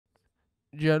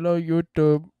Hello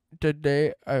YouTube.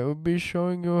 Today I will be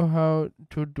showing you how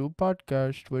to do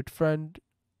podcast with friend.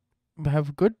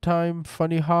 Have good time,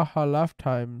 funny haha laugh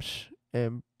times,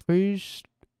 and please,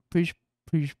 please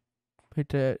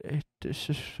hit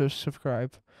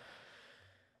subscribe.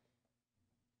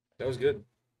 That was good.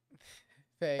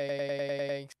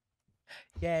 Thanks.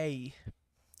 Yay.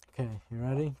 Okay, you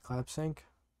ready? Clap sync.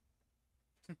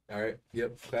 All right.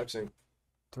 Yep. Clap sync.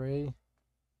 3,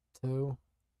 2,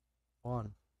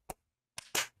 1.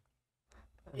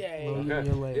 Yay. Logan, Okay,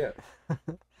 you're late. yeah.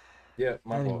 Yeah.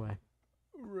 My fault.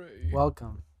 Anyway,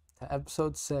 welcome to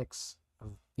episode 6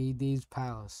 of BD's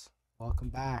Palace. Welcome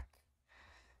back.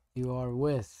 You are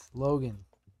with Logan.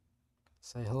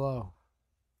 Say hello.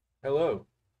 Hello.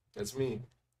 That's me.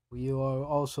 You are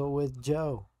also with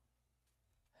Joe.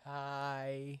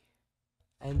 Hi.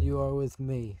 And you are with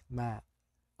me, Matt.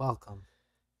 Welcome.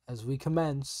 As we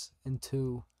commence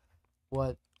into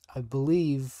what I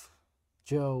believe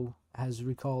Joe has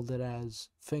recalled it as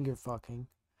finger fucking,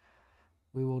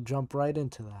 we will jump right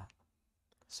into that.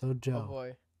 So, Joe, Oh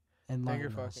boy. enlighten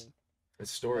Finger us. fucking.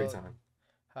 It's story Well, time.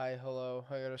 Hi, hello.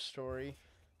 I got a story.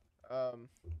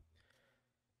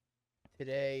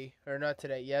 Today or not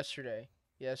today, yesterday.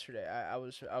 I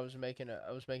was making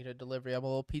a delivery. I'm a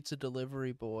little pizza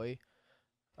delivery boy.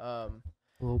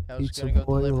 Little I was pizza gonna go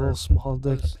boy, deliver. little small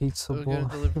dick was- pizza I was boy. gonna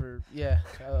deliver. Yeah.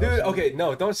 Dude, okay,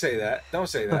 no, don't say that. Don't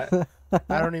say that.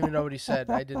 I don't even know what he said.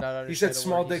 I did not understand. He said a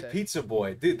small word he dick said. pizza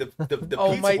boy. Dude, the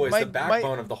Oh, pizza boy is the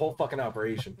backbone of the whole fucking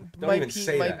operation. Don't even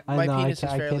say that. I My know, I penis can't-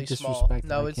 is I fairly can't small. disrespect it.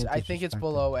 No, I it's. can't I think it's disrespect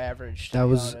below average. To That be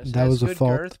was- honest. that It was has a good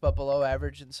fault. girth, but below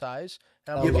average in size.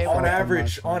 And I'm That Yeah, was okay but with a on fault. that.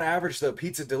 average, my fault. the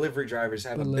pizza delivery drivers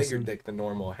have a bigger Listen. dick than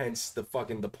normal. Hence the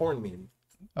porn meme,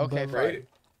 Okay, But fine. right?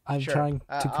 I'm Sure. trying to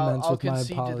commence I'll with my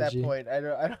concede to that apology. point. I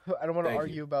don't want to Thank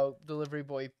argue you. about delivery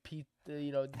boy Pete.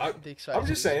 Dick sizes. I'm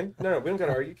just saying. No, we don't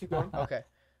gotta argue. Keep going. Okay,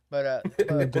 but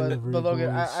Delivery Logan,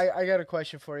 boys. I got a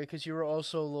question for you because you were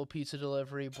also a little pizza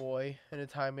delivery boy in a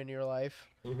time in your life.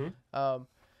 Mm-hmm.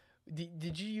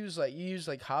 Did you use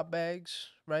like hot bags,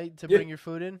 right, to Yeah. bring your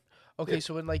food in? Okay, Yeah.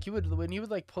 so when you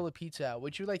would like pull a pizza out,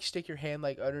 would you like stick your hand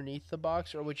like underneath the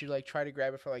box, or would you like try to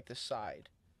grab it from like the side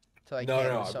to like hand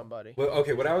it to somebody? Well,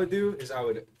 okay, what I would do is I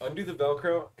would undo the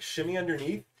Velcro, shimmy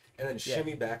underneath, and then Yeah.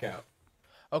 shimmy back out.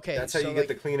 Okay, That's how so you like, get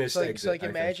the cleanest exit. so like I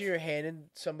think. imagine you're handing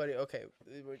somebody. Okay,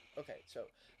 so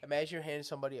imagine you're handing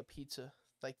somebody a pizza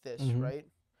like this, Mhm. right?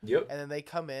 Yep. And then they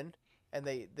come in and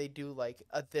they do like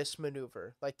a this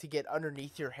maneuver, like to get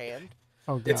underneath your hand.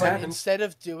 Oh, It's God. But happened. instead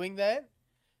of doing that,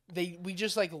 we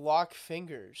just like lock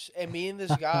fingers, and me and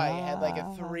this guy had like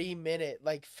a 3 minute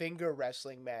like finger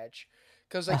wrestling match.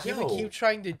 Cause like he would Yo. keep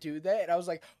trying to do that, and I was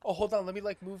like, "Oh, hold on, let me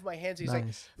like move my hands." He's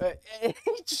Nice. like, and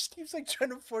he just keeps like trying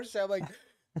to force out, like,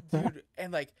 dude,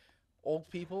 and like old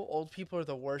people are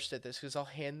the worst at this because I'll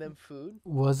hand them food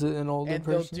Was it an older and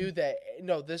person? they'll do that.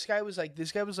 No, this guy was like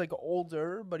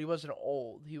older, but he wasn't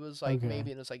old. He was like Okay.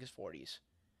 maybe in his 40s.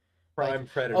 Prime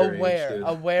predator age, dude.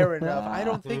 Aware enough. I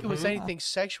don't think it was Mhm. anything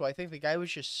sexual. I think the guy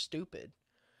was just stupid.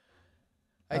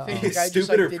 I think Uh-oh. the guy just Stupid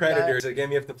like or did predator not. is a game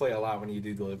you have to play a lot when you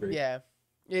do delivery. Yeah,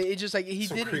 it just like he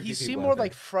Some did. creepy He people seemed out more there.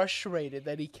 like frustrated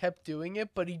that he kept doing it,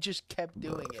 but he just kept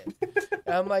doing it.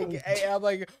 And I'm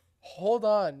like, hold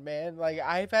on, man. Like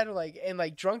I've had to like, and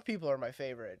like drunk people are my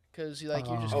favorite because like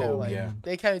you just kind of Oh, like yeah.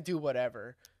 they kind of do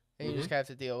whatever, and you just Mhm. kind of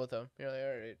have to deal with them. You're like, all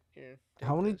right, here, take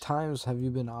How many this." times have you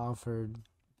been offered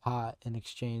pot in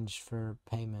exchange for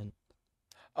payment?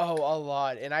 Oh, a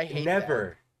lot, and I hate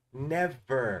that.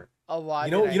 Never. A lot.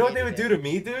 You know and I what they would hated do it. to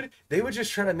me, dude? They would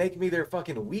just try to make me their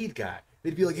fucking weed guy.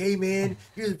 They'd be like, "Hey man,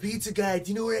 you're the pizza guy.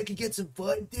 Do you know where I could get some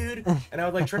fun, dude?" And I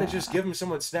would like try to just give them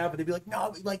someone's snap, and they'd be like,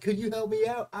 "No, like, could you help me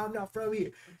out? I'm not from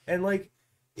here." And like,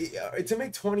 to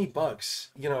make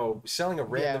 $20, selling a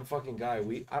random fucking guy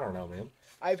weed, I don't know, man.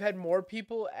 I've had more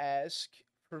people ask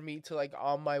for me to like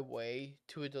on my way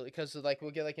to a because like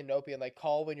we'll get like a Nopi and like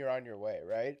call when you're on your way,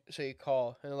 right? So you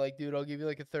call and like, dude, I'll give you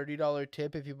like a $30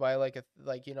 tip if you buy like a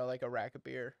like a rack of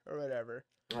beer or whatever.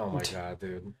 Oh my god,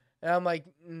 dude, And I'm like,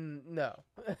 no,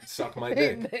 suck my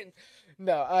dick.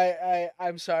 no,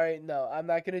 I'm sorry, no, I'm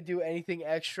not gonna do anything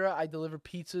extra. I deliver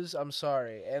pizzas. I'm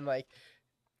sorry, and like,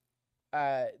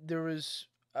 there was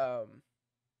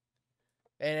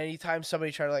and anytime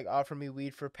somebody tried to like offer me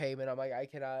weed for payment, I'm like, I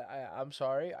cannot. I'm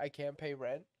sorry, I can't pay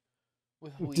rent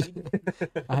with weed.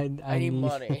 I need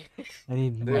money. I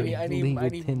need Dude. money. I Legal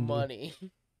need Tinder. money.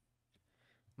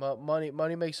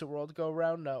 Money makes the world go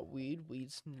round, not weed.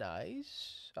 Weed's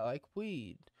nice. I like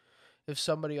weed. If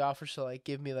somebody offers to like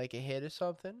give me like a hit or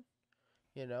something,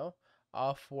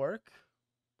 off work,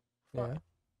 Yeah. fine.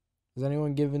 Has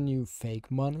anyone given you fake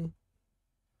money?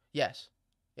 Yes.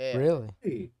 Yeah, Really?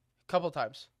 Hey, couple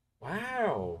times.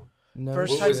 wow. No.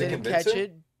 First What, time was it didn't catch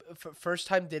convincing? it. First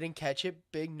time didn't catch it.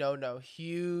 Big no.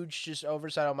 Huge just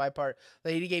oversight on my part.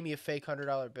 Lady gave me a fake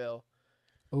 $100 bill.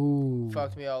 Ooh.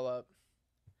 Fucked me all up.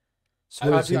 So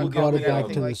I've wait, had Cops so got you people give caught brought with it me back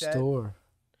everything to the like that. store.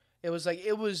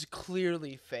 It was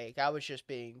clearly fake. I was just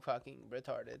being fucking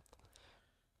retarded.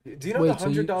 Do you know the Wait, so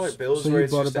you $100 bills so where you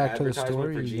it's brought it just an back to the store, advertisement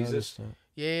or for you Jesus? noticed it?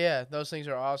 Yeah. Those things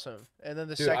are awesome. And then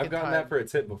the Dude, I've second gotten time, that for a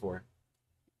tip before.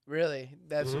 really,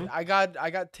 that's Hmm. I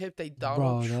got tipped a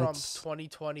Donald Bro, Trump that's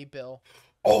 2020 bill.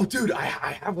 Oh, dude, I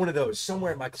have one of those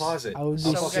somewhere in my closet. I would be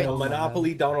A Some fucking guy, so Monopoly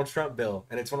mad. Donald Trump bill,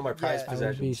 and it's one of my prized yeah, I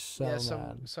would be possessions. yeah. so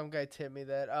mad. Some guy tipped me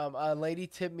that. A lady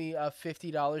tipped me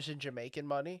 $50 in Jamaican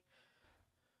money,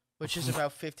 which is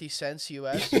about 50 cents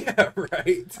US. Yeah,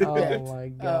 right. Yeah. Oh my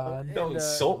god. Don't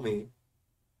insult me.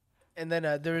 And then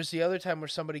there was the other time where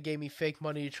somebody gave me fake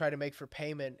money to try to make for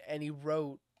payment, and he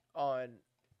wrote um,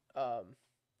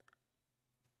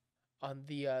 on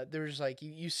the there's like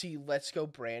you see "Let's Go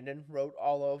Brandon" wrote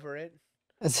all over it,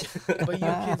 but you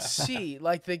can see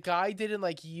like the guy didn't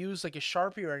like use like a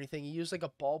Sharpie or anything. He used like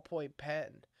a ballpoint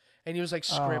pen, and he was like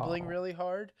scribbling Oh. really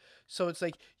hard. So it's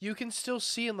like you can still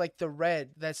see in like the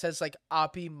red that says like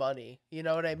 "Oppie money." You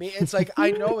know what I mean? It's like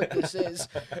I know what this is.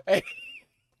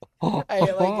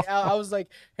 I was like,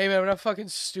 hey man, I'm not fucking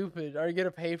stupid. Are you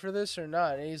gonna pay for this or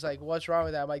not? And he's like, what's wrong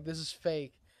with that? I'm like, this is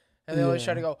fake. And they always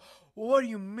try to Yeah. go, what do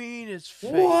you mean it's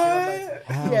fake? What? And I'm like,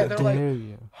 How yeah, they're like, dare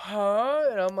you? huh?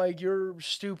 And I'm like, you're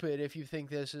stupid if you think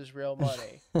this is real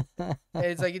money. And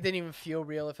it's like it didn't even feel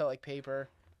real. It felt like paper.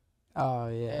 Oh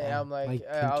And yeah. I'm like,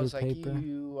 I printer was like, paper.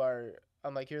 you are.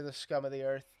 I'm like, you're the scum of the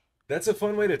earth. That's a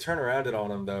fun way to turn around it on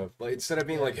them, though. Like instead of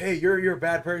being Yeah. like, "Hey, you're a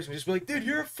bad person," just be like, "Dude,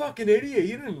 you're a fucking idiot.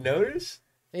 You didn't notice."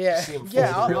 Yeah, See him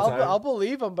yeah, fold in real time. I'll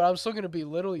believe him, but I'm still gonna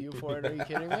belittle you for it. Are you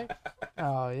kidding me?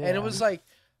 Oh yeah. And it was like,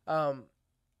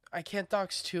 I can't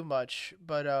dox too much,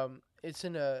 but it's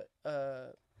in a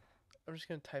I'm just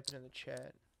gonna type it in the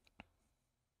chat.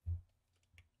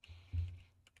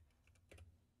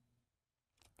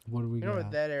 What do we You know got?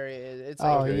 what that area is? It's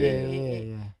Oh like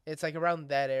yeah. it's like around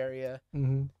that area.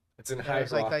 Mm-hmm. It's in And High it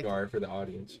was like Hrothgar for the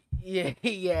audience. yeah,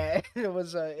 yeah. It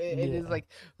was it is Yeah. like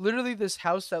literally this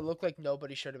house that looked like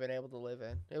nobody should have been able to live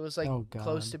in. It was like Oh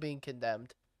close god. to being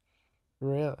condemned.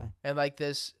 Really? And like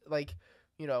this like,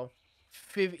 you know,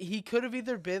 he could have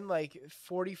either been like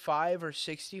 45 or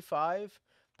 65,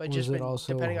 but Was just it been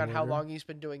also a depending on how hoarder? long he's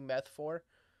been doing meth for.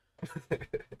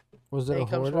 Was it He a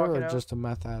comes hoarder walking or out. just a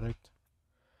meth addict?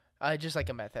 Just like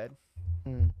a meth head.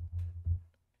 Hmm.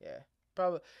 Yeah,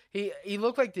 probably. He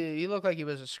looked like he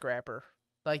was a scrapper.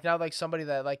 Like not like somebody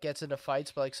that like gets into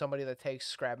fights, but like somebody that takes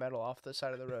scrap metal off the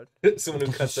side of the road. Someone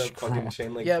who cuts up fucking Scrap.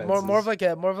 chain link Yeah, fences. more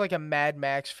of like a Mad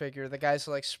Max figure. The guys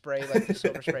who like spray like the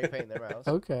silver spray paint in their mouths.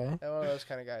 Okay. One of those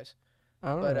kind of guys.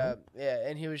 All But right. yeah,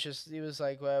 and he was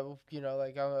like, well, you know,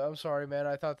 like I'm sorry, man.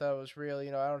 I thought that was real.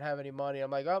 You know, I don't have any money. I'm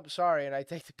like, oh, I'm sorry, and I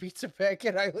take the pizza back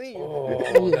and I leave.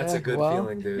 Oh, that's Yeah, a good well,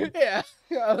 feeling, dude. Yeah,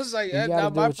 I was like, You that's gotta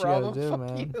not do my what you gotta problem. do, Fuck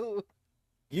man. you.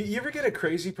 You ever get a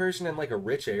crazy person in like a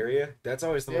rich area? That's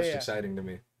always the Yeah, most yeah. exciting to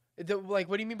me. Like,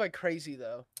 what do you mean by crazy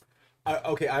though?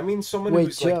 Okay, I mean someone Wait,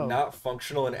 who's Joe. like not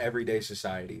functional in everyday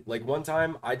society. Like one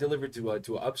time, I delivered to an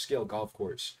upscale golf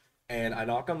course, and I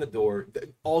knock on the door.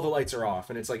 All the lights are off,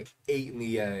 and it's like 8 in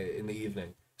the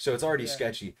evening, so it's already Yeah.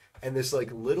 sketchy. And this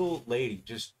like little lady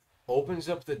just opens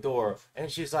up the door,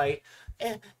 and she's like,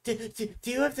 do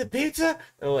you have the pizza?"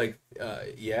 And I'm like,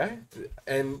 yeah.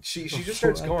 And she just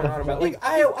starts What going the on about fuck? like,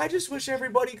 I just wish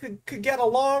everybody could get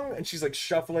along. And she's like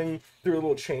shuffling through a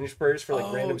little change purse for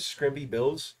like random Oh. scrimpy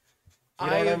bills. You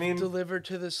know I what I have mean? delivered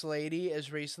to this lady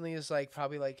as recently as like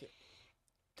probably like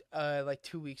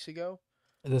 2 weeks ago.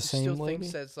 The Who same still lady?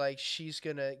 thinks that's like she's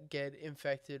gonna get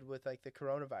infected with like the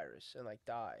coronavirus and like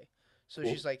die. So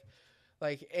Cool. she's like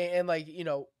and like you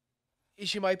know,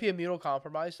 she might be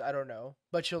immunocompromised. I don't know,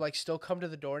 but she'll like still come to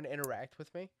the door and interact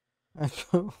with me.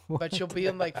 But she'll be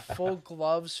in like full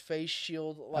gloves, face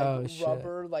shield, like Oh, shit.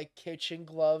 rubber, like kitchen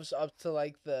gloves up to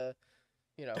like the,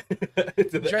 you know,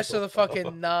 To the dressed to the elbow.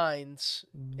 fucking nines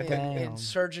in Damn.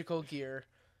 surgical gear.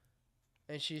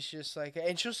 And she's just like,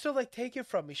 and she'll still like take it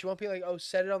from me. She won't be like, oh,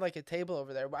 set it on like a table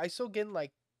over there. But I still get in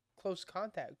like close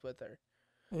contact with her.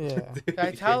 Yeah.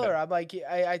 I tell Yeah. her, I'm like,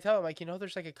 I tell her, I'm like, you know,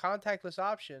 there's like a contactless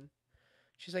option.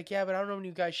 She's like, yeah, but I don't know when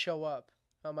you guys show up.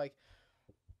 I'm like,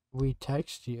 We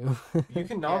text you. You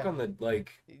can knock Yeah. on the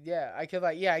like. yeah, I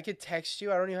could text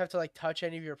you. I don't even have to like touch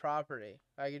any of your property.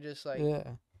 I could just like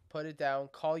Yeah. put it down,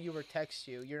 call you or text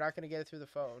you. You're not gonna get it through the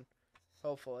phone,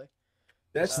 hopefully.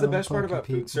 That's the Oh, best part fucking about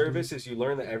people, food service is you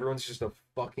learn that everyone's just a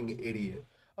fucking idiot.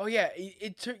 Oh yeah,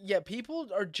 yeah. People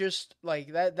are just like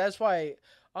that. That's why,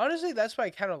 honestly, that's why I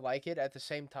kind of like it at the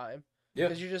same time, Yeah.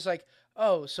 because you're just like,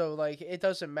 oh, so like it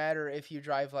doesn't matter if you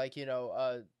drive like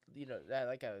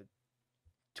like a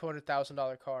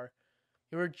 $200,000 car.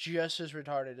 You were just as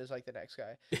retarded as like the next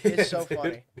guy. It's so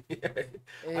funny.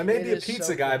 Yeah. I may It be a is pizza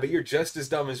so guy, funny. but you're just as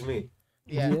dumb as me.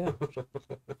 Yeah. Yeah.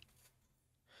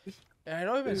 And I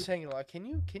know I've been saying it a lot. Can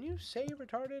you say you're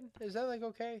retarded? Is that like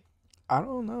okay? I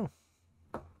don't know.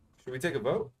 Should we take a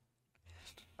vote?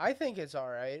 I think it's all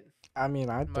right. I mean,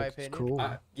 I In my think it's opinion.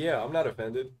 cool. Yeah, I'm not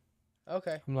offended.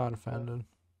 Okay. I'm not offended.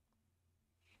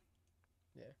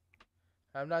 Yeah.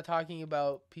 I'm not talking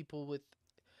about people with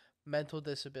mental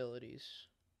disabilities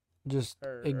Just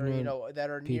or ignorant that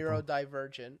are people.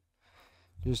 neurodivergent.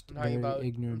 Just I'm talking very about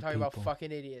ignorant about people.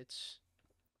 fucking idiots.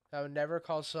 I would never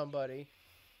call somebody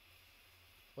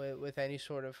with any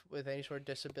sort of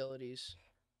disabilities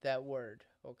that word.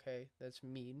 Okay, that's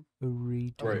mean. I'm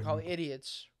gonna Right. call Retard.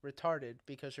 idiots retarded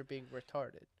because they're being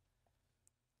retarded.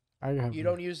 I have You a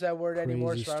don't use that word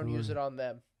anymore, crazy so I don't use story. it on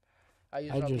them. I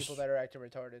use I it on just people that are acting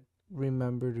retarded.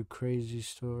 remembered a crazy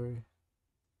story.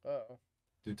 Uh-oh.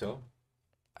 Do tell.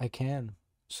 I can.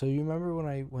 So you remember when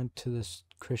I went to this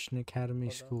Christian Academy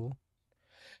Hold on. school?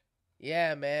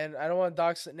 Yeah, man. I don't want to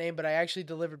dox the name, but I actually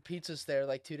delivered pizzas there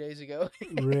like 2 days ago.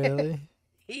 Really?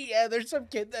 Yeah, there's some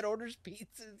kid that orders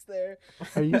pizzas there.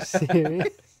 Are you serious?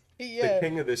 The Yeah.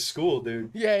 king of this school,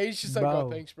 dude. Yeah, he's just like, oh,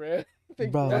 Bro. thanks, bro.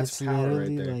 Thanks, Bro, That's it's power right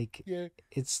literally there. like Yeah.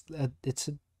 it's a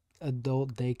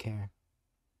adult daycare.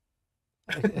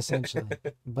 Essentially.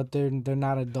 But they're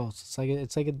not adults.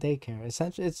 It's like a daycare.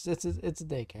 Essentially it's a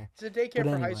daycare. It's a daycare But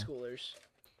for high anyway. schoolers.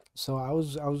 So I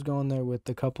was going there with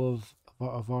a couple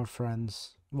of our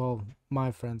friends. Well,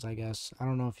 my friends, I guess. I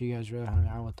don't know if you guys really hung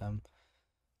out with them.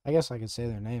 I guess I could say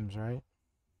their names, right?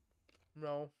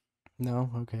 No. No?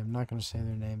 Okay, I'm not gonna say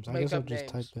their names. I Make guess I'll up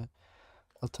just names. type it.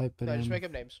 I'll type it No, in. just make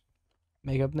up names.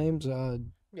 Make up names?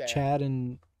 Yeah. Chad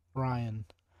and Ryan.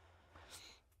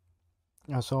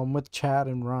 So I'm with Chad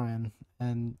and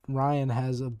Ryan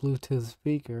has a Bluetooth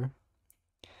speaker,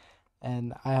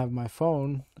 and I have my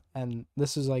phone, and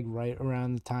this is like right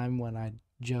around the time when I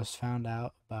just found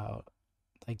out about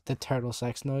like the turtle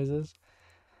sex noises.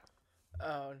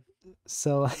 Oh,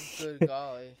 So good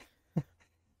golly.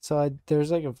 so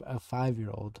there's like a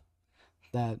 5-year-old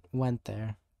that went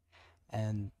there,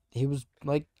 and he was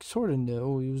like sort of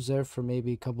new. He was there for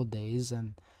maybe a couple days,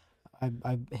 and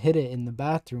I hid it in the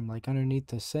bathroom, like underneath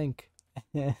the sink,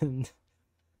 and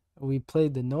we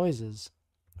played the noises,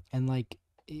 and like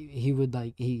he would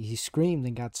like he screamed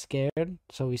and got scared,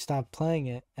 so we stopped playing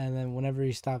it, and then whenever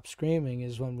he stopped screaming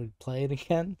is when we'd play it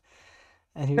again,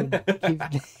 and he would keep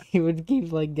he would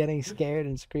keep like getting scared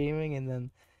and screaming, and then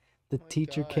the Oh my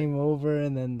teacher God. came over,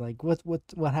 and then like what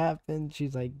happened?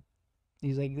 He's like,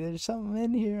 there's something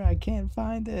in here, I can't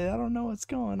find it, I don't know what's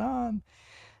going on.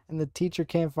 And the teacher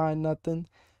can't find nothing.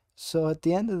 So at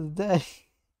the end of the day,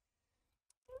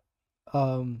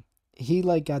 he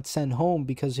like got sent home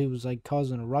because he was like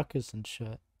causing a ruckus and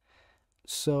shit.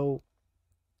 So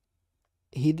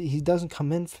he doesn't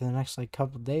come in for the next like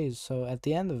couple days. So at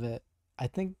the end of it, I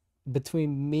think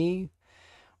between me,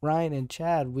 Ryan, and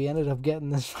Chad, we ended up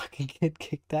getting this fucking kid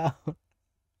kicked out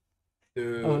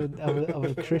Dude. of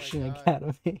a Christian God.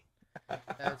 Academy.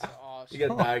 That's awesome. You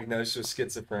got diagnosed with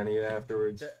schizophrenia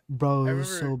afterwards. Bro, I it was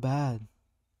so remember- bad.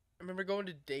 I remember going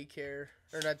to daycare,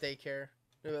 or not daycare,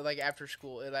 like after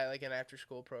school, like an after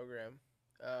school program.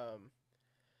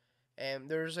 And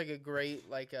there was like a great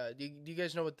like do you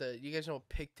guys know what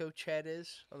PictoChat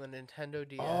is on the Nintendo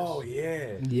DS? Oh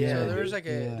yeah. Yeah. So there was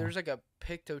dude. like Yeah. a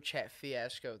PictoChat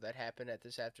fiasco that happened at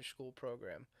this after school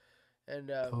program,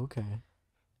 and Okay.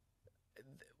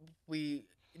 we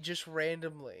just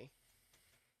randomly,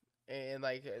 and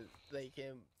like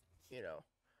you know,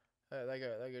 like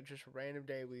a just random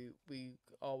day, we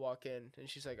all walk in, and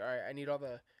she's like, all right, I need all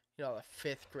the the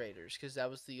fifth graders, because that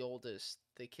was the oldest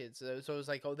the kids. So it was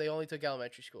like, oh, they only took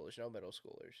elementary schoolers, no middle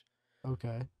schoolers.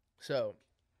 Okay. So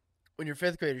when you're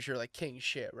fifth graders, you're like king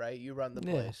shit, right? You run the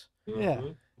Yeah. place. Yeah.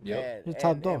 Mhm. Yep. You're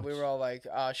top And we dogs. were all like,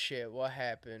 oh shit, what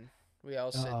happened? We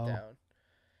all sit Uh-oh. down,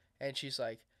 and she's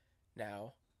like,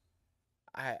 now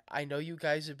I know you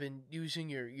guys have been using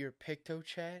your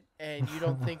PictoChat, and you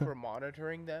don't think we're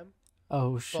monitoring them,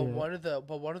 Oh shit. but one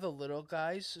of the little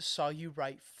guys saw you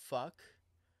write fuck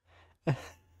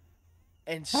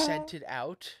and sent it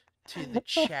out to the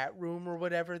chat room or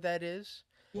whatever that is.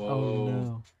 Whoa. Oh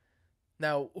no.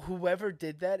 Now, whoever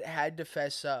did that had to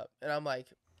fess up, and I'm like,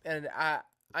 and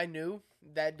I knew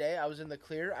that day I was in the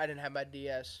clear. I didn't have my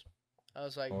DS. I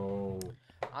was like, Oh.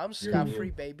 I'm You're scot free,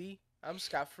 immune. baby. I'm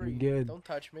scot-free. good. Don't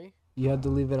touch me. You had to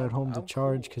leave it at home to I'm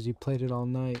charge cool. because you played it all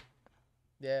night.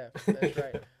 Yeah, that's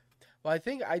right. Well, I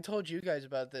think I told you guys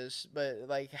about this, but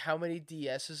like how many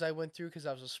DSs I went through because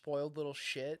I was a spoiled little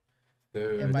shit,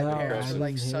 and Dude, my No, parents I were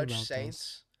like didn't hear such about this.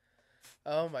 saints.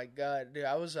 Oh my god, dude,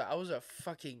 I was a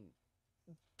fucking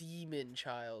demon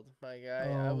child, my guy.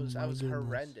 I Oh was my goodness.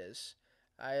 horrendous.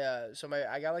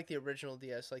 I got like the original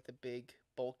DS, like the big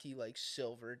bulky like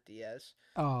silver DS.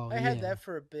 Oh I had yeah. that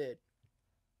for a bit.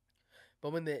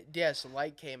 But when the DS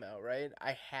Lite came out, right,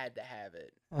 I had to have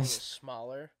it. It was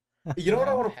smaller. You know what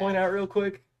I want to Half. point out real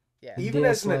quick? Yeah. The Even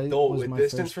DS as an Lite adult was with my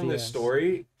distance first from this DS.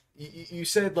 story, you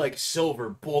said like silver,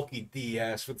 bulky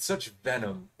DS with such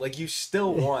venom. Like you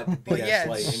still want Well, DS yeah, it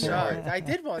Lite in your heart. sucked. I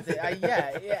did want it.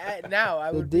 Yeah. Now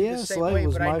I The would be the DS same Lite way,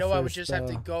 was but I my know I would first, just have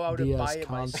to go out and DS buy it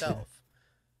console. myself.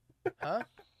 Huh?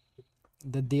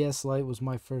 The DS Lite was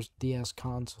my first DS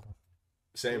console.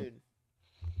 Same. Dude.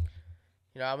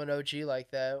 You know, I'm an OG like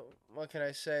that. What can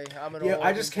I say? I'm an Yeah, old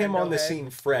I just came Nintendo on the head. scene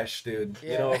fresh, dude.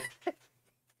 Yeah. You know,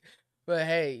 But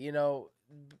hey,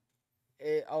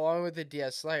 along with the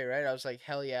DS Lite, right? I was like,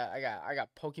 hell yeah, I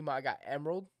got Pokemon, I got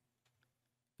Emerald.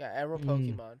 Got Emerald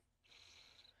Mm. Pokemon.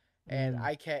 And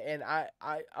I can't and I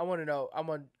want to know, I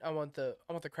want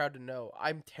the crowd to know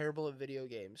I'm terrible at video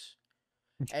games.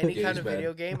 Any Yeah, kind he's of bad.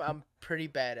 video game I'm pretty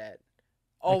bad at.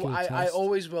 I Oh, can I attest.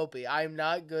 always will be. I'm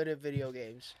not good at video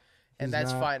games. And He's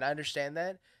that's not. fine. I understand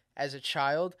that. As a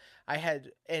child, I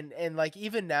had and like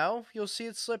even now you'll see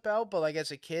it slip out, but like as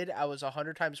a kid, I was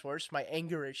 100 times worse. My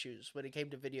anger issues when it came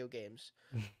to video games.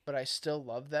 But I still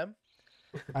love them.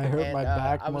 I hurt And my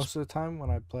back I was most of the time when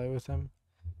I play with him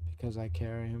because I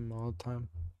carry him all the time.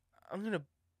 I'm gonna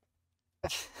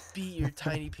beat your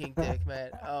tiny pink dick,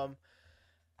 man.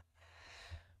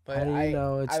 But How do you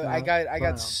know it's I not got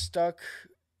brown? stuck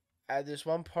at this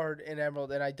one part in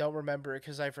Emerald, and I don't remember it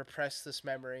because I've repressed this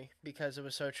memory because it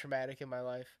was so traumatic in my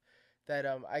life that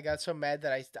I got so mad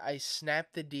that I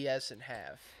snapped the DS in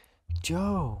half.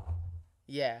 Joe.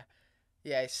 Yeah,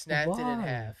 I snapped it in Why?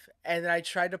 half, and then I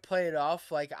tried to play it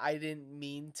off like I didn't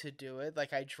mean to do it,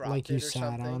 like I dropped Like it you or sat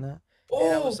something. on it.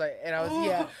 And I was like,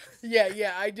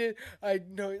 yeah, I did. I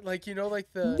know, like,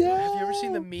 like the, have you ever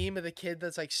seen the No. meme of the kid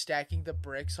that's like stacking the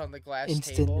bricks on the glass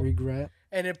Instant table regret.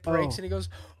 and it breaks Oh. and he goes,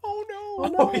 oh no, Oh,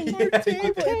 no, our yeah.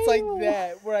 table. It's like Table.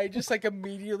 that, where I just like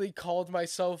immediately called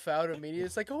myself out immediately.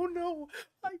 It's like, oh no,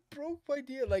 I broke my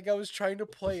deal. Like I was trying to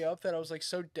play up that I was like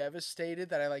so devastated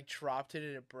that I like dropped it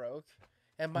and it broke.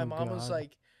 And my Oh, mom was God.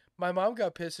 like, my mom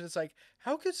got pissed and it's like,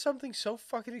 how could something so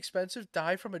fucking expensive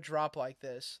die from a drop like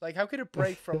this? Like, how could it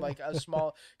break from like a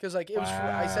small? Because like it was,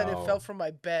 I said it Wow. fell from my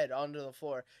bed onto the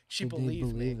floor. She Did they believed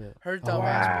me. believe it? Her Oh.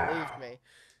 dumbass Wow. believed me.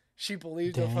 She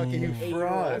believed a fucking Damn.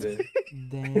 8-year-old. fraud.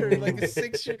 Or like a Damn.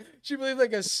 6-year. She believed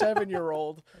like a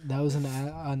 7-year-old. That was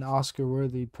an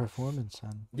Oscar-worthy performance,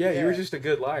 then. Yeah, you were Yeah. just a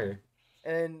good liar.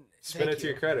 And Spin it to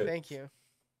your credit. Thank you.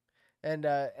 And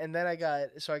then I got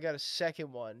a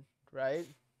second one, right?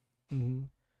 Mm-hmm.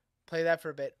 Play that for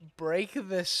a bit. Break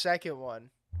the second one.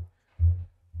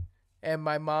 And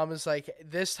my mom is like,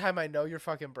 this time I know you're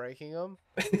fucking breaking them.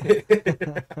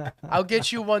 I'll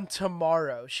get you one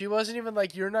tomorrow. She wasn't even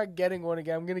like, you're not getting one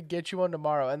again. I'm going to get you one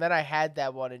tomorrow. And then I had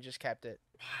that one and just kept it.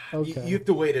 Okay. You have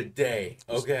to wait a day,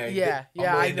 okay? Yeah, I'm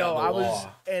I laying know. down the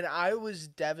law. I was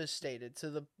devastated to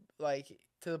the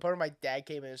point where my dad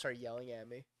came in and started yelling at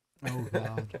me. Oh,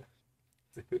 God.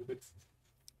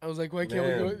 I was like, why can't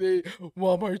Man. we go?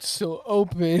 Walmart's still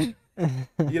open.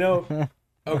 You know,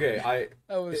 okay,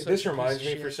 This this reminds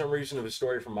me for some reason of a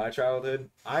story from my childhood.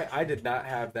 I did not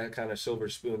have that kind of silver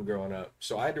spoon growing up,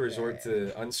 so I had to resort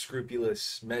to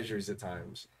unscrupulous measures at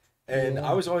times. And Yeah.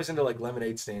 I was always into like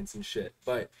lemonade stands and shit.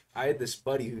 But I had this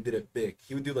buddy who did it big.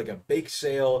 He would do like a bake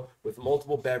sale with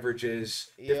multiple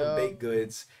beverages, different Yup. baked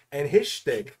goods, and his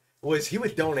shtick was he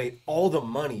would donate all the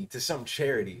money to some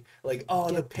charity, like the Get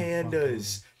the fuck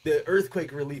pandas, the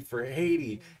earthquake relief for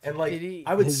Haiti, and like Did he-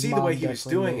 I would His see the mom way he was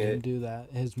definitely doing made him it. do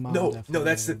that. His mom No, definitely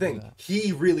that's the made him do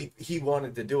thing. that. He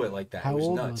wanted to do it like that. How it was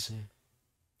old nuts. was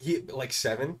he? He like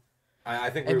 7. I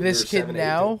think And we this were kid 7, 8,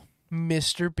 now,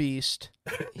 Mr. Beast.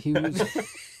 He was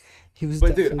he was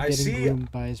But, dude, definitely I getting see-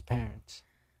 groomed by his parents.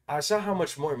 I saw how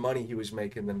much more money he was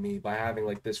making than me by having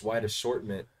like this wide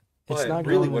assortment. It's But not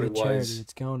really going what to it the charity, was,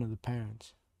 it's going to the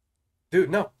parents. dude,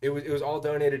 no, it was all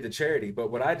donated to charity. But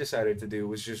what I decided to do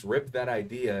was just rip that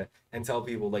idea and tell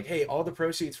people like, hey, all the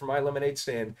proceeds from my lemonade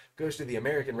stand goes to the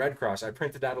American Red Cross. I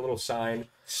printed out a little sign,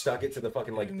 stuck it to the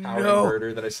fucking like power No.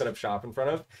 inverter that I set up shop in front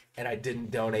of, and I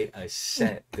didn't donate a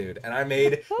cent, dude. And I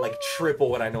made like triple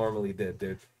what I normally did,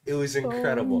 dude. It was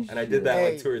incredible, Holy and I did that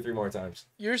shit. like 2 or 3 more times.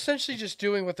 You're essentially just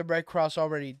doing what the Red Cross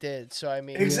already did. So I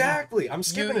mean, Exactly. I'm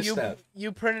skipping a step.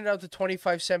 you printed out the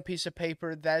 25-cent piece of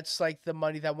paper. That's like the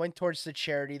money that went towards the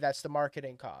charity. That's the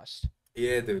marketing cost.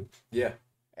 Yeah, dude. Yeah.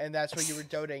 And that's what you were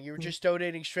donating. You were just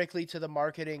donating strictly to the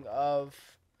marketing of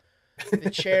the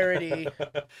charity.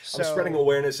 So I'm spreading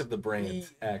awareness of the brand,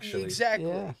 actually. Exactly.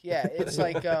 Yeah. Yeah. It's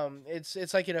like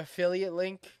it's like an affiliate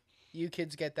link. You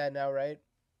kids get that now, right?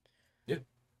 Yeah.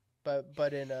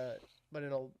 But in a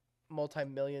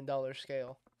multi-million-dollar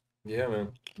scale. Yeah, man.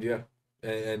 Yeah.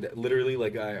 And literally,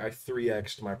 like, I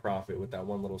 3x'd my profit with that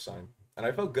one little sign. And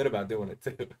I felt good about doing it,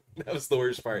 too. That was the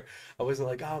worst part. I wasn't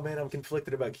like, oh, man, I'm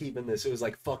conflicted about keeping this. It was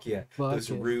like, fuck yeah. Fuck Those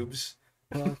it. rubes.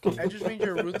 I just mean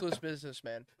you're a ruthless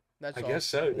businessman. That's I all. guess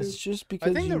so. It's Dude. just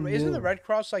because I think you isn't the knew. Red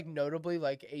Cross like notably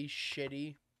like a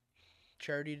shitty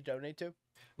charity to donate to?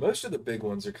 Most of the big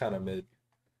ones are kind of mid.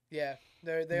 Yeah.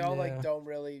 They all Yeah. like don't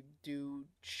really do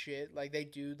shit. Like they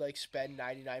do like spend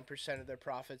 99% of their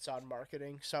profits on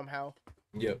marketing somehow.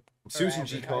 Yep. Susan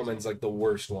G. advertising. Komen's like the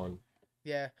worst one.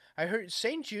 Yeah. I heard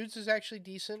St. Jude's is actually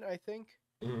decent, I think.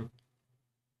 Mm-hmm.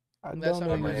 I That's don't not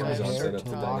know my my Amazon hair setup to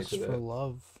to Locks donate to for that.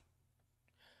 Love.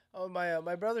 Oh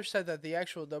my brother said that the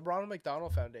Ronald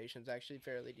McDonald Foundation is actually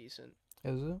fairly decent.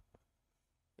 Is it?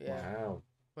 Yeah. Wow.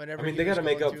 Whenever I mean, he they was got to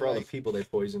make going up through, for all like, the people they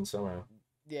poisoned somehow.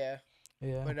 Yeah.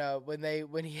 Yeah.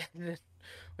 When he had when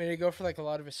they go for like a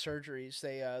lot of his surgeries,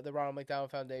 they the Ronald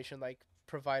McDonald Foundation like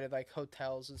provided like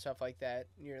hotels and stuff like that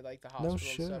near like the hospital and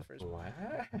shit. stuff for his, Wow.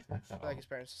 like his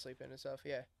parents to sleep in and stuff.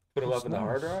 Yeah. Put him That's up in the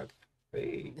Hard nice. Rock?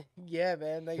 Hey. Yeah,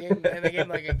 man. They gave him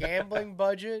like a gambling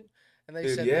budget, and they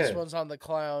Dude, said this yeah. one's on the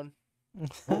clown.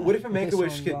 What if a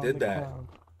Make-A-Wish This kid one's did on the that? cloud.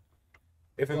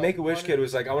 If a What, Make-A-Wish one- kid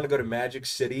was like, I want to go to Magic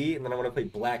City, and then I want to play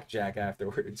blackjack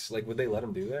afterwards, like, would they let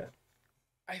him do that?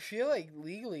 I feel like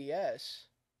legally, yes.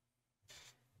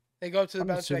 They go up to the I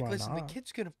don't bouncer see like, why listen, the not."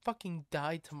 kid's gonna fucking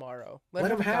die tomorrow. Let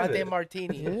Let him him have goddamn it."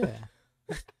 martini.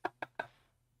 Yeah.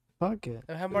 Fuck it.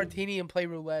 Have martini and play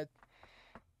roulette.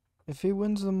 If he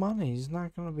wins the money, he's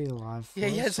not gonna be alive. For Yeah,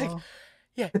 it, yeah, it's like- so-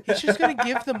 Yeah, he's just gonna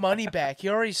give the money back. He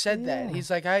already said that. Yeah. He's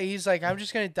like, I'm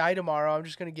just gonna die tomorrow. I'm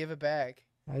just gonna give it back.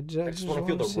 I just wanna want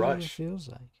feel to the see what it rush. feels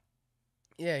like.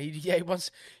 Yeah, he once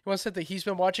said that he's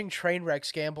been watching train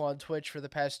wrecks gamble on Twitch for the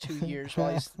past 2 years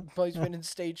while he's been in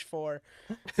stage 4.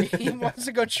 He wants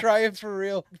to go try it for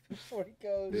real before he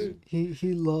goes. Dude.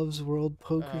 He loves World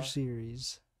Poker Uh,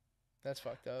 Series. That's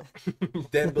fucked up.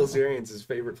 Dan Bilzerian's his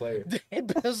favorite player.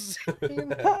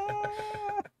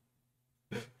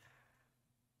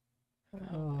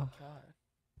 Oh my god.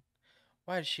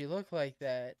 Why does she look like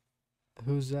that?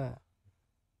 Who's that?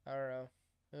 I don't know.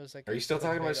 It was like Are you still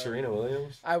talking about clickbait Serena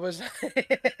Williams? I was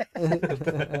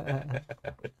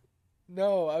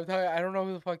No, I'm talking I don't know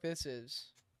who the fuck this is.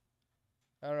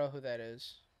 I don't know who that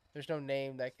is. There's no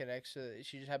name that connects to it.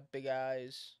 She just had big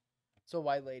eyes. It's a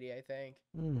white lady, I think.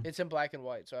 Mm, It's in black and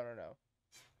white, so I don't know.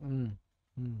 mm,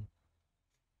 mm.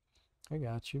 I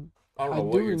got you. I don't I know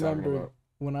what do you're talking remember about.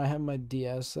 when I had my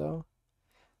DS though,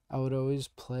 I would always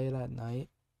play it at night,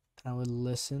 and I would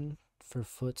listen for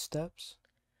footsteps,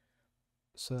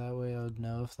 so that way I would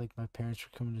know if like my parents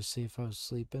were coming to see if I was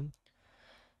sleeping.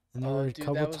 And there were a Dude,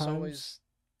 couple that was times. always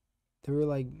There were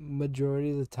like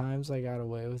majority of the times I got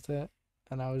away with it,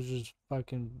 and I was just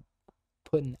fucking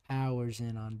putting hours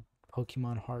in on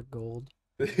Pokemon Heart Gold.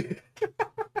 I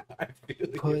feel you.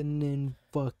 Putting in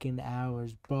fucking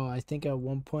hours, bro. I think at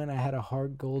one point I had a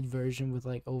Heart Gold version with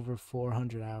like over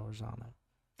 400 hours on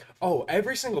it. Oh,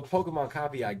 every single Pokemon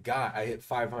copy I got, I hit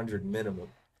 500 minimum.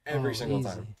 Every Oh, single easy,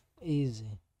 time.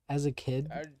 Easy. As a kid,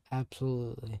 I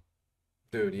absolutely.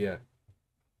 Dude, yeah.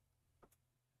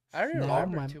 don't even Now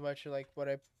remember my- too much of like what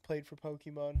I played for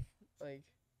Pokemon. Like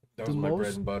That was my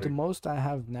bread and butter. The most I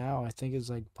have now, I think, is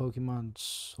like Pokemon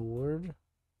Sword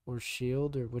or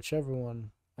Shield or whichever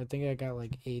one. I think I got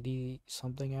like 80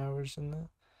 something hours in that.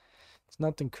 It's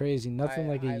nothing crazy, nothing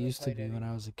like I it haven't used to played be when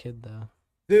any. I was a kid though.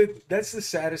 Dude, that's the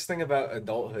saddest thing about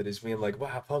adulthood is being like,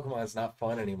 wow, Pokemon's not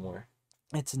fun anymore.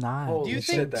 It's not. Holy do you It's,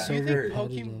 shit, think like, that do you so think hurt. Pokemon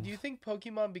do you repetitive. think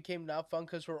Pokemon became not fun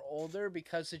because we're older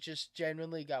because it just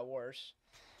genuinely got worse?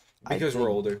 I Because we're think-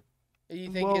 older. You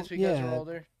think Well, it's because we're yeah.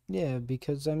 older? Yeah,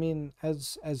 because I mean,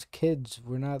 as kids,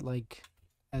 we're not like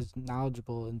as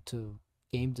knowledgeable into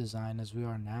game design as we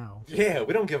are now. Yeah,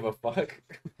 we don't give a fuck.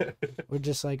 We're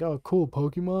just like, oh, cool,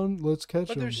 Pokemon, let's catch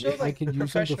But them. there's still, I like, can use them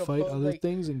to professional fight po- other like,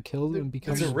 things and kill them there- and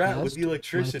become There's a the rat with best.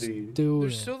 electricity. Let's do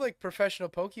There's it. still like professional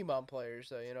Pokemon players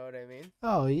though, you know what I mean?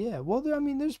 Oh yeah. Well, I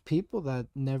mean, there's people that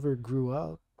never grew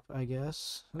up, I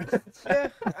guess. Yeah.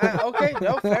 Okay,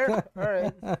 no, fair. All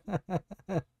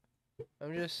right.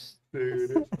 I'm just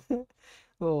Dude.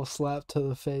 Little little slap to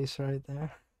the face right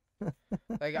there.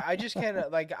 Like I just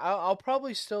can't like I'll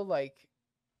probably still like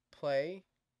play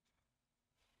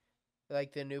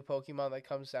like the new Pokemon that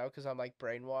comes out because I'm like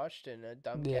brainwashed and a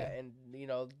dumb Yeah. cat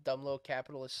and dumb little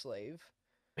capitalist slave.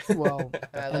 Well,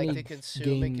 I like any to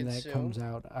consume and game that consume. comes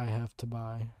out, I have to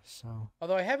buy. So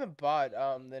Although I haven't bought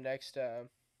the next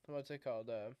what's it called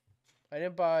I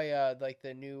didn't buy like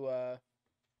the new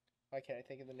why can't I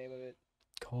think of the name of it,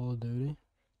 Call of Duty.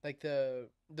 like the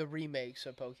remakes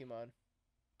of Pokemon,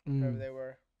 whatever they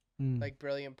were, like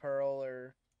Brilliant Pearl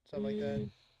or something like that.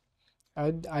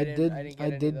 I didn't did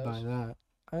get any of buy those. that.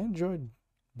 I enjoyed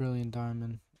Brilliant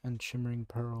Diamond and Shimmering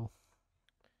Pearl.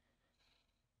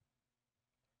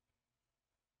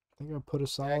 I think I put a Yeah, I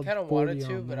solid kind of 40 wanted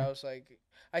to, on but there. I was like,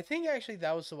 I think actually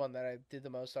that was the one that I did the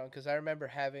most on because I remember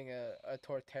having a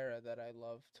Torterra that I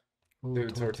loved. Ooh,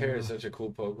 Dude, Torterra is Torterra. such a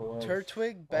cool Pokemon.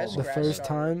 Turtwig, Oh best my The grass first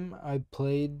starter. time I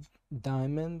played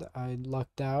Diamond, I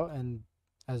lucked out, and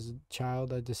as a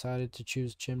child, I decided to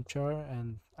choose Chimchar,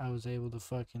 and I was able to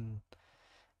fucking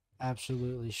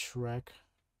absolutely Shrek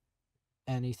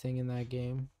anything in that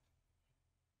game.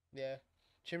 Yeah,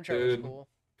 Chimchar was Dude, cool.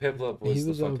 Piplup He was the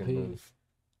was OP. fucking move.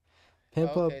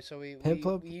 Piplup, Okay, so we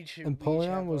Piplup each and we each Polion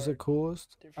have was the our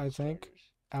coolest, I different think, starters.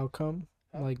 outcome,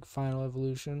 Huh? like final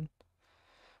evolution.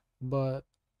 But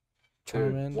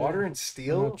Dude, Charmander, Water and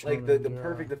Steel, not like the Charmander,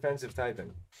 perfect defensive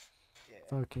typing. Yeah.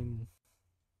 fucking,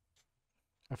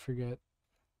 I forget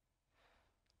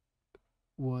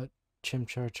what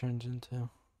Chimchar turns into.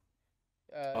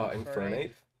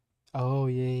 Infernape? Oh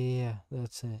yeah,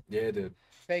 that's it. Yeah, dude.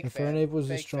 Fake Infernape was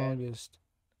the Fake fan. strongest.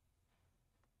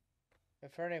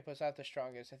 Infernape was not the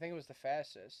strongest. I think it was the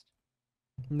fastest.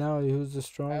 No, he was the I also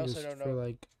strongest don't for know.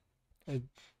 like.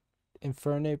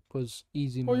 Infernape was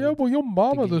easy Oh mode. yeah, well your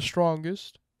mama game. the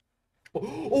strongest.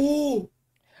 Oh!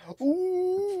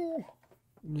 Ooh,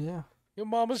 Yeah. your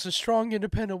mama's a strong,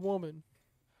 independent woman.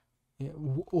 Yeah.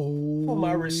 For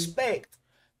my respect.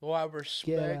 Who I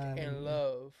respect outta here. and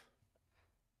love.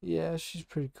 Yeah, she's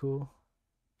pretty cool.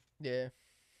 Yeah.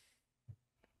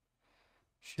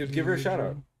 Dude, give her a She's shout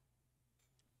out.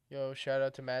 Yo, shout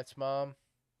out to Matt's mom.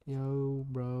 Yo,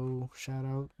 bro. Shout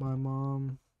out my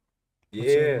mom. What's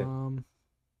Yeah. up, Mom?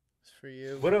 It's for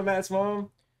you. What up, Matt's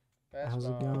mom? Matt's How's it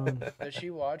mom. going? Does she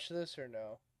watch this or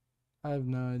no? I have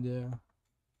no idea.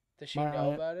 Does she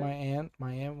know about it?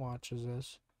 My aunt watches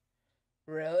this.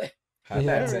 Really? Hi, Yeah.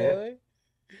 Matt's aunt. Really?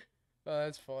 Oh,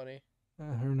 that's funny.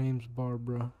 Her name's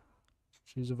Barbara.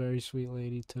 She's a very sweet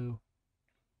lady too.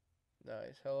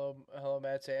 Nice. Hello,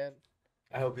 Matt's aunt.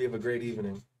 I hope you have a great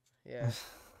evening. Yeah,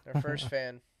 our first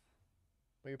fan.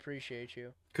 We appreciate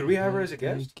you. Could we have her as a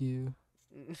guest? Thank you.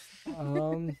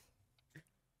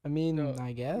 I mean, No,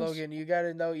 I guess. Logan, you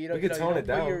gotta know you don't. We could tone it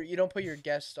down. You don't put your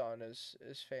guests on as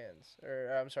fans,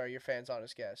 or I'm sorry, your fans on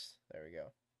as guests. There we go.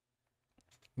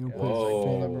 You Yeah, put that's like rule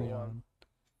family number one. on.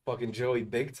 Fucking Joey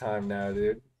big time now,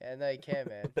 dude. Yeah, no, you can't,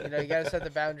 man. You gotta set the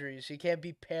boundaries. You can't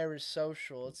be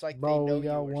parasocial. It's like Bro, they know we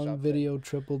got you or one something. video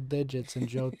triple digits, and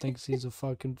Joe thinks he's a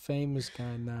fucking famous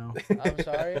guy now. I'm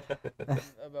sorry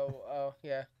about. Oh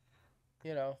yeah,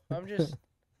 I'm just.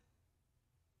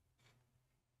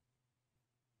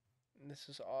 This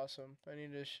is awesome. I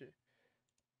need to.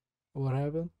 What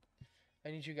happened?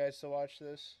 I need you guys to watch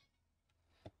this.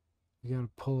 You gotta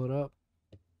pull it up.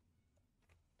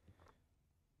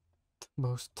 The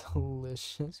most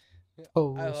delicious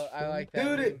Polish I like that.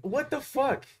 Dude, meme. what the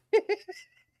fuck?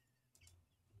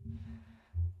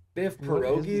 They have What is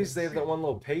pierogies. this? They have that one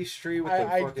little pastry with the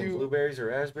I fucking do- blueberries or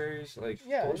raspberries. Like,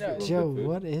 Yeah, Polish no, people have Joe, good food.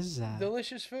 what is that?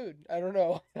 Delicious food. I don't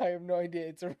know. I have no idea.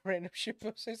 It's a random shit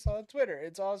post I saw on Twitter.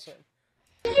 It's awesome.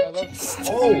 I love.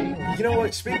 Oh, you know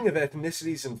what? Speaking of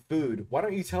ethnicities and food, why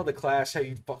don't you tell the class how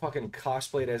you fucking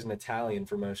cosplayed as an Italian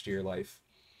for most of your life?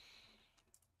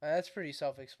 That's pretty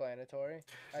self-explanatory.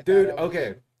 Dude, I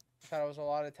okay. thought I was a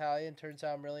lot Italian. Turns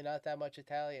out I'm really not that much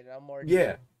Italian. I'm more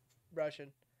Yeah.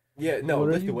 Russian. Yeah, no, What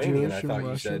are you, Lithuanian, I Jewish and thought you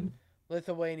Russian? said.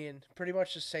 Lithuanian. Pretty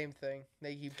much the same thing.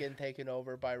 They keep getting taken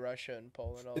over by Russia and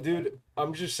Poland all the Dude, time.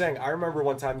 I'm just saying, I remember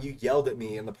one time you yelled at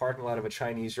me in the parking lot of a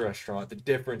Chinese restaurant the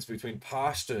difference between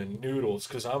pasta and noodles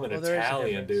because I'm an Well, there is a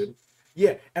Italian, difference. dude.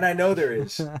 Yeah, and I know there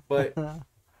is, but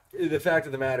the fact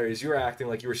of the matter is you were acting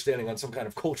like you were standing on some kind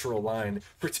of cultural line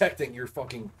protecting your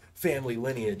fucking family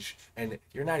lineage, and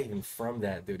you're not even from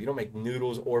that, dude. You don't make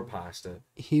noodles or pasta.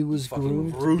 He was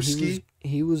Fucking groomed. Ruski.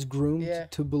 He was groomed Yeah.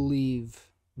 to believe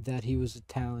that he was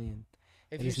Italian.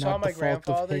 If It you is saw not my the fault of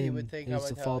grandfather, you him, would think it I'm is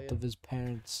the Italian. fault of his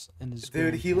parents and his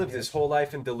Dude, he lived his grandparents. whole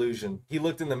life in delusion. He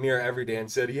looked in the mirror every day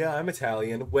and said, "Yeah, I'm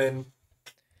Italian," when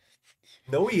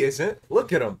no, he isn't.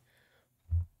 Look at him.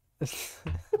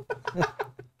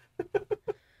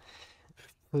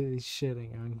 completely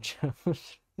shitting on Joe.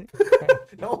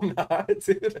 No, I'm not,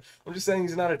 dude. I'm just saying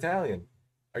he's not Italian.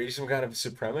 Are you some kind of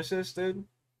supremacist, dude?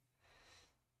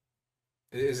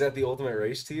 Is that the ultimate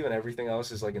race to you, and everything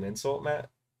else is like an insult, Matt?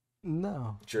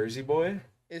 No, Jersey boy?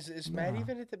 Is Matt no,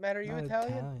 even Matt? Are you not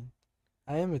Italian? Italian.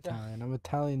 I am No. Italian. I'm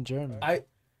Italian German.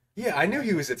 Yeah, I knew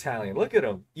he was Italian. Look at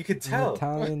him. You could I'm tell.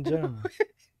 Italian German.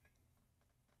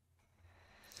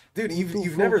 Dude, What the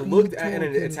you've fuck never are you looked at an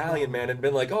talking Italian about? man and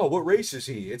been like, oh, what race is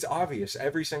he? It's obvious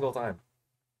every single time.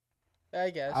 I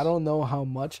guess. I don't know how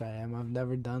much I am. I've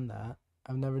never done that.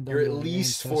 I've never done. You're at the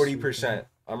least ancestry 40%. thing.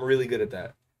 I'm really good at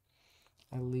that.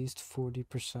 At least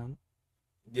 40%.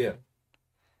 Yeah.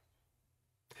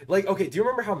 Like, okay, do you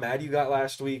remember how mad you got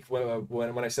last week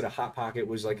when I said a hot pocket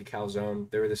was like a calzone?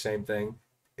 They were the same thing.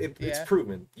 It's Yeah.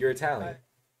 proven. You're Italian.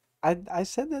 I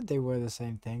said that they were the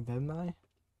same thing, didn't I?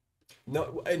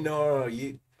 No.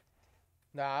 You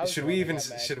Nah, I was should the we one that even got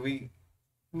mad. should we?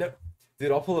 No,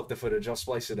 dude. I'll pull up the footage. I'll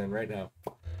splice it in right now.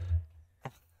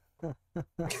 You're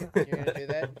gonna do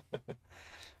that?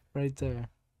 Right there.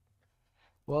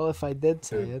 Well, if I did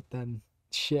say Dude. it, then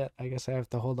shit. I guess I have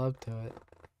to hold up to it.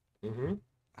 Mm-hmm.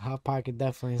 Hot pocket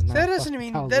definitely is So not. that doesn't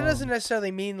fucking mean that doesn't calzone.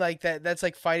 necessarily mean like that. That's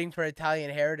like fighting for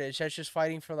Italian heritage. That's just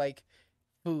fighting for like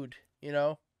food, you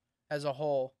know, as a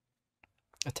whole.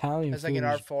 Italian That's food like an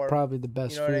art is form. probably the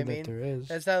best You know what I food mean? that there is.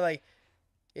 That's not like.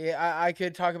 Yeah, I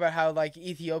could talk about how like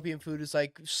Ethiopian food is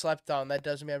like slept on. That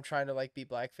doesn't mean I'm trying to like be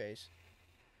blackface.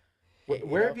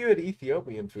 Where have you had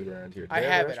Ethiopian food around here? Do I they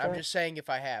have a haven't. I'm restaurant? just saying if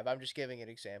I have. I'm just giving an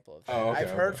example of that. Oh, okay,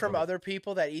 I've heard okay, from okay. other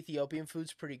people that Ethiopian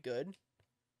food's pretty good.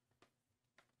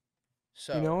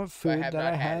 So You know what but food I have that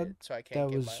not I had had it, so I can't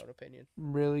that give my was own opinion.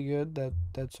 really good?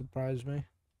 That surprised me.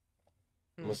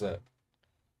 What's that?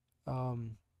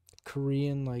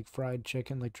 Korean like fried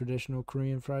chicken, like traditional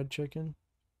Korean fried chicken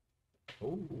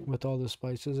Oh. with all the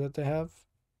spices that they have.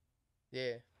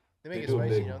 Yeah, they make They it do a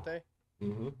spicy, big- don't they?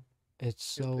 Mm-hmm.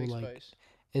 It's Give it so big like spice.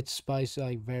 it's spicy,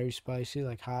 like very spicy,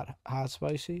 like hot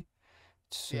spicy.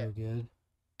 It's so Yeah. good.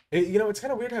 It's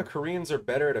kind of weird how Koreans are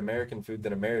better at American food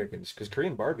than Americans, because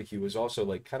Korean barbecue is also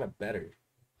like kind of better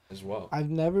as well. I've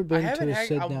never been haven't to a had- I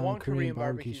sit down want Korean Korean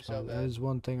barbecue barbecue so spot. That bad. is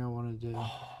one thing I want to do.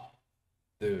 Oh,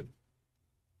 dude,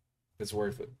 it's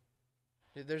worth it.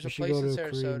 There's We a should place go in to a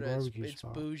Korean Sarasota. barbecue It's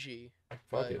spot. bougie. Fuck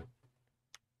But it,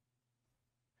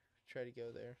 try to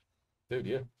go there. dude.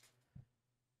 Yeah.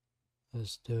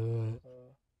 Let's do it.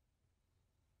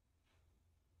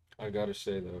 I gotta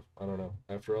say though, I don't know.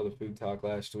 After all the food talk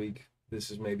last week,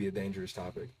 this is maybe a dangerous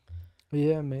topic.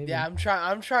 Yeah, maybe. Yeah,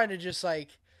 I'm trying to just like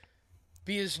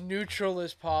be as neutral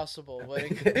as possible when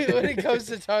it when it comes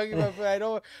to talking about food. I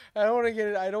don't want to get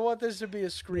it. I don't want this to be a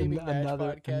screaming match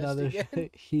podcast another again.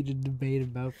 heated debate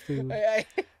about food. I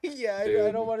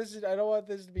Dude. don't want I don't want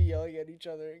this to be yelling at each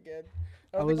other again.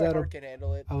 I I don't was think my at a- heart can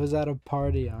handle it. I was at a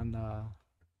party on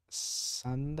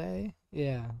Sunday,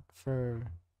 yeah, for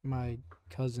my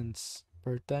cousin's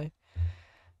birthday,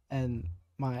 and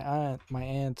my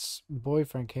aunt's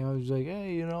boyfriend came up. He was like,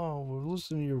 "Hey, we're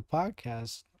listening to your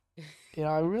podcast.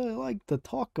 I really like to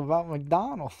talk about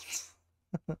McDonald's."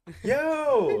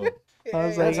 Yo, I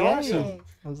was That's like, awesome. "Hey,"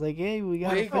 I was like, "Hey, we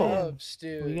got a Big fan. ups,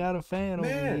 dude. We got a fan over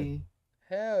Man. here."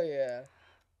 Hell yeah.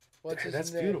 What's his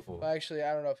That's name? beautiful. Well, actually,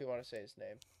 I don't know if you want to say his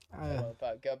name. on the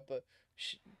podcast, but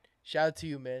shout out to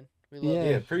you, man. We love Yeah,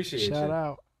 Yeah, appreciate shout you.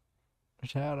 out.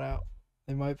 Shout out.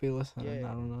 They might be listening. Yeah.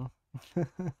 I don't know. you.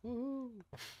 Woohoo.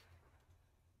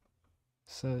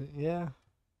 So, yeah.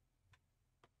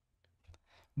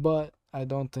 But I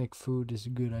don't think food is a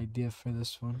good idea for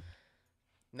this one.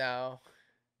 No.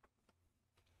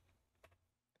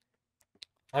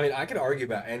 I mean, I could argue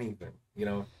about anything,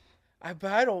 But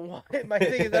I don't want it. My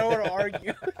thing is, I don't want to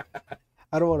argue.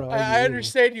 I don't want to argue. I either.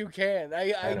 understand you can.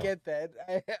 I know. get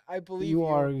that. I believe You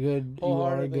are a good. You are a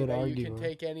wholeheartedly good that arguer. you can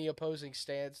take any opposing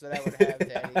stance that I would have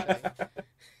to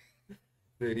anything.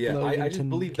 Dude, yeah, Logan I just can-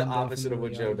 believe the can opposite of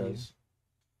what Joe definitely argue. does.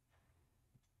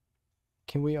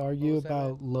 Can we argue was that, man?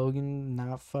 about Logan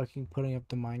not fucking putting up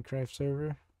the Minecraft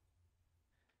server?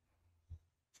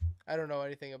 I don't know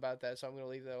anything about that, so I'm gonna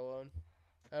leave that alone.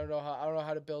 I don't know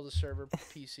how to build a server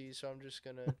PC, so I'm just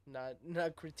gonna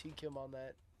not critique him on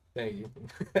that. Thank you.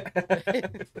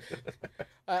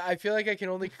 I feel like I can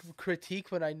only critique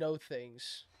when I know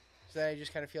things. So then I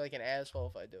just kind of feel like an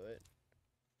asshole if I do it.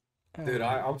 Dude,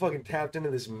 I'm fucking tapped into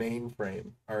this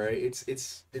mainframe. All right,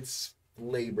 it's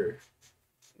labor.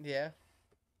 Yeah.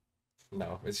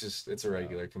 No, it's a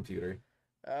regular computer.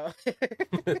 Oh.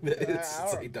 it's I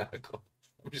don't- identical.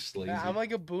 I'm just lazy. I'm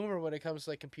like a boomer when it comes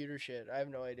to like computer shit. I have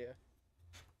no idea.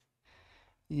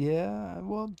 Yeah,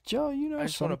 well, Joe, I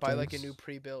just want to some buy like a things. new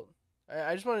pre-built.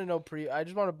 I just want to know I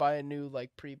just want to buy a new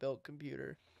like pre-built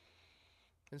computer,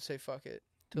 and say fuck it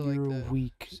to like You're the a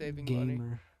weak saving money.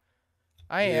 gamer.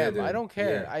 I Yeah, am. I dude. don't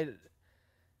care. Yeah.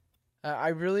 I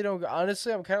really don't.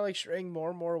 Honestly, I'm kind of like straying more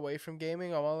and more away from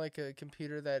gaming. I want like a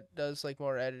computer that does like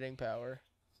more editing power,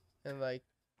 and like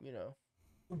you know.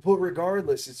 But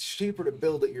regardless, it's cheaper to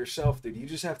build it yourself, dude. You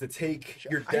just have to take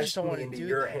your I just don't destiny want to into do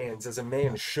your that. hands as a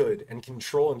man should and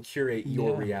control and curate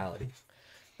your Yeah. reality.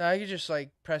 Now I could just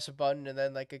like press a button and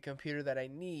then like a computer that I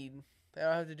need. I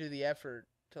don't have to do the effort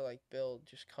to like build.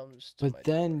 Just comes to my But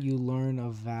then door. you learn a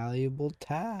valuable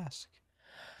task.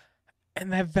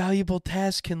 And that valuable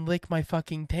task can lick my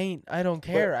fucking taint. I don't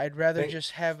care. But I'd rather think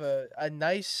just have a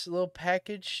nice little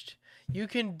packaged. You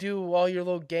can do all your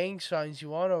little gang signs you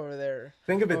want over there.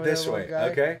 think of it Over there, this little way, guy.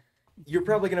 okay? You're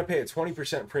probably gonna pay a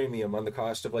 20% premium on the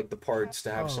cost of like the parts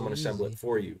to have Oh, someone assemble easy. it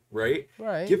for you, right?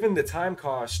 Right. Given the time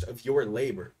cost of your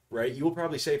labor, right? You will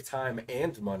probably save time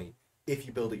and money if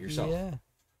you build it yourself. Yeah.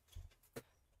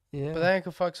 Yeah. But then I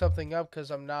could fuck something up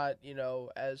because I'm not,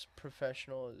 as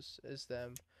professional as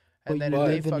them. But And then you if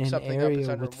they live in fuck an something up, it's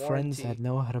area under with friends warranty. that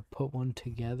know how to put one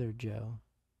together, Joe.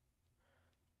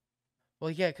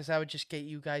 Well, yeah, because I would just get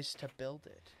you guys to build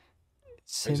it.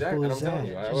 Simple Exactly, as I'm telling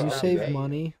that. you, I You would save pay you.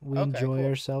 money. We Okay, enjoy cool.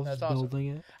 ourselves That's awesome. building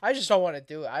it. I just don't want to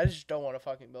do it. I just don't want to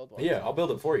fucking build one. Yeah, I'll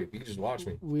build it for you. You can just watch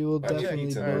me. We will Buy me definitely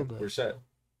pizza, Alright. man. build We're it. set.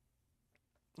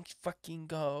 Let's fucking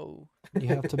go. You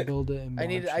have to build it in March.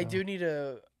 I though. do need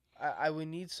a. I would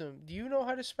need some. Do you know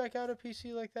how to spec out a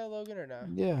PC like that, Logan, or not?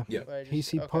 Yeah. Yeah. Or I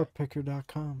just- okay.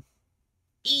 PCPartPicker.com.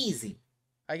 Easy.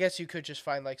 I guess you could just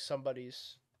find like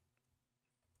somebody's,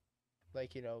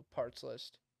 parts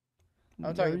list.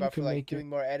 I'm Or talking you about for can like make doing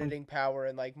more editing power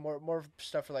and like more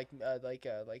stuff for like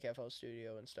FL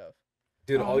Studio and stuff.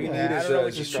 Dude, all you yeah. need I is don't know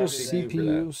what just you a It's just do CPU for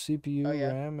that. CPU, Oh,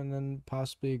 yeah? RAM, and then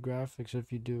possibly graphics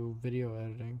if you do video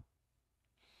editing.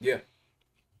 Yeah.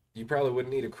 You probably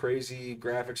wouldn't need a crazy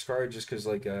graphics card just because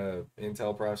like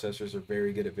Intel processors are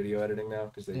very good at video editing now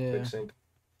because they Yeah. quick sync.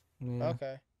 Yeah.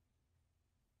 Okay.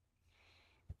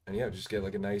 And yeah, just get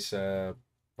like a nice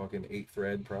fucking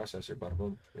 8-thread processor. Bada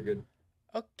boom, you're good.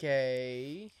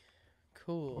 Okay.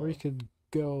 Cool. Or you could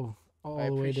go all I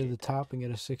the way to the appreciate that. top and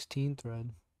get a 16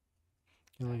 thread.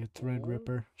 You're like a thread Ooh.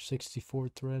 ripper, 64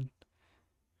 thread.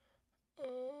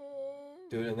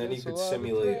 Dude, and then you That's could lot of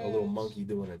simulate a little threads. monkey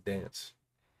doing a dance.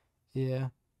 Yeah.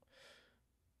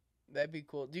 That'd be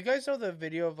cool. Do you guys know the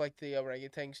video of like the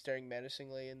orangutan staring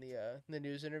menacingly in the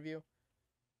news interview?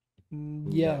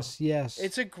 Yes, yes.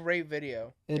 It's a great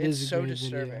video. It It's is a so great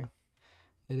disturbing. video.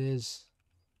 It is.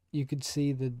 You could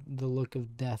see the look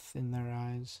of death in their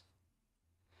eyes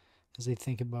as they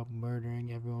think about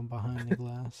murdering everyone behind the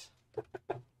glass.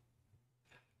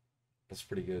 That's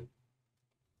pretty good.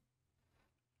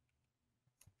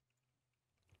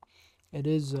 It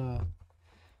is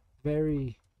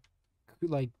very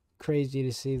like crazy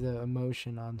to see the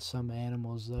emotion on some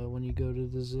animals though when you go to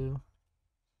the zoo.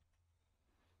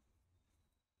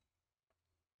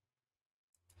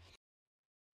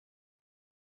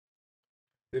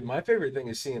 Dude, my favorite thing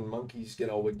is seeing monkeys get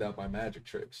all wigged out by magic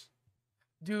tricks.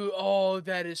 Dude,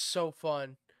 that is so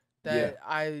fun.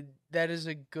 That is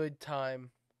a good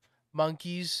time.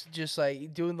 Monkeys just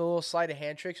like doing the little sleight of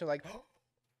hand tricks and like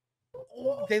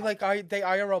they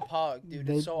IRL pog, dude.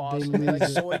 It's so awesome. They like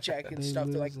lose it. soy check and They stuff.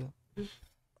 They're like, lose it.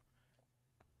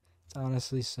 It's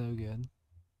honestly so good.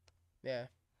 yeah.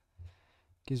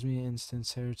 Gives me instant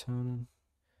serotonin.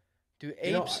 Dude,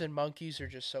 You know, apes and monkeys are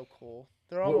just so cool.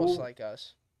 They're Well, almost like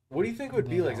us. What do you think it would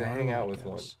be They like to are hang out like with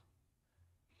one? us.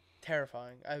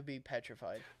 Terrifying. I would be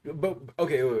petrified. But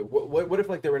okay, wait, what if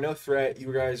like there were no threat?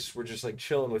 You guys were just like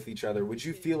chilling with each other. Would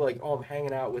you feel like, oh, I'm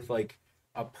hanging out with like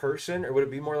a person, or would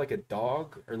it be more like a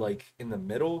dog, or like in the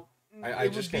middle? I It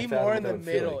just would be can't fathom more what in that the would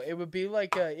feel middle. like. It would be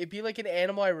like it'd be like an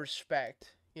animal I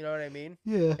respect. You know what I mean?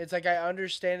 Yeah. It's like I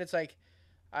understand. It's like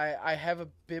I have a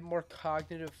bit more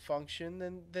cognitive function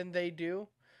than they do,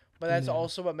 but that's Yeah.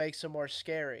 also what makes them more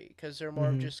scary because they're more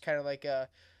of Mhm. just kind of like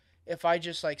if I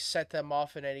just like set them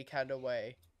off in any kind of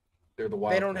way, They're the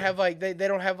wild. they don't card. have like they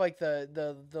don't have like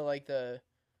the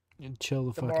And chill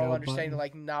the fuck moral out understanding to button.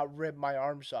 like not rip my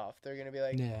arms off. They're gonna be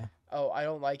like, Yeah. oh, I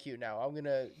don't like you now. I'm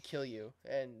gonna kill you,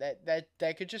 and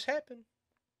that could just happen.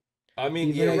 I mean,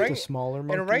 Even yeah, like the orang- smaller And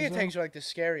monkeys. orangutans are like the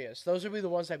scariest. Those would be the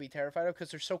ones I'd be terrified of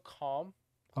because they're so calm.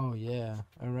 Oh yeah.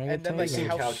 And then, like, Orangutans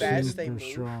how are fast they super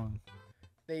move. strong.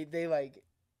 They like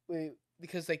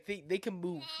because like they can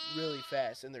move really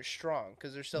fast and they're strong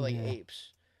because they're still like Yeah.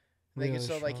 apes. They can Really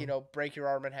still like strong. break your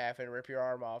arm in half and rip your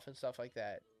arm off and stuff like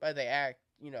that. But they act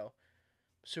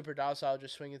super docile,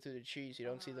 just swinging through the cheese. You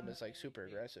don't see them as like super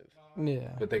aggressive.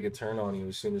 Yeah. But they could turn on you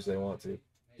as soon as they want to.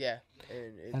 Yeah,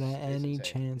 and And at it's any insane.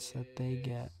 chance that they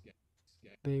get,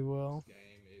 they will.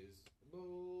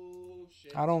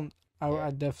 I don't. Yeah.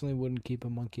 I definitely wouldn't keep a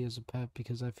monkey as a pet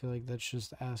because I feel like that's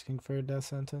just asking for a death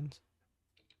sentence.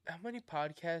 How many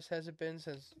podcasts has it been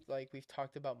since like we've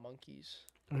talked about monkeys?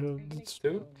 It's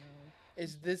Dude,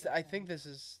 Is this? I think this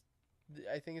is.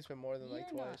 I think it's been more than like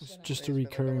twice. It's I just think a it's been,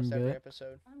 like, recurring almost every bit.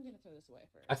 episode.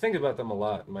 I think about them a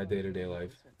lot in my day-to-day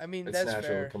life. I mean, It's that's natural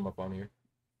fair. to come up on here.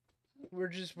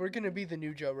 We're gonna be the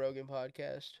new Joe Rogan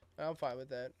podcast. I'm fine with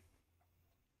that.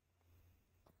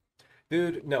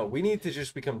 Dude, no, we need to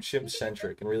just become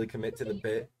chimp-centric and really commit to the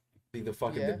bit. Be the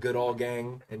fucking the Yeah. good all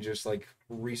gang and just like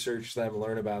research them,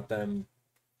 learn about them,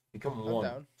 become I'm one.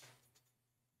 down.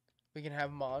 We can have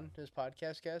him on as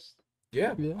podcast guest.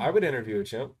 Yeah, Yeah. I would interview a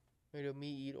chimp. We do me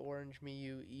eat orange, me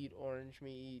you eat orange,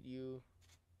 me eat you.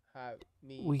 Have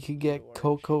me. We could eat get orange,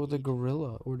 Coco you the eat-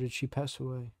 gorilla, or did she pass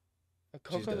away?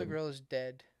 Coco the dead. girl is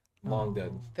dead. Long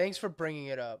dead. Thanks for bringing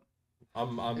it up. I'm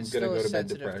It's gonna still go a to bed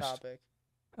sensitive depressed. topic.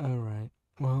 All right.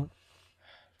 Well,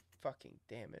 Fucking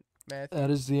damn it, Matthew. that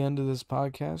is the end of this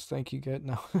podcast. Thank you, guys.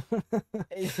 No.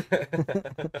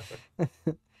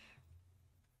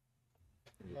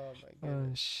 Oh my Oh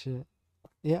goodness. shit.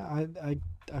 Yeah,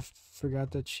 I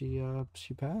forgot that she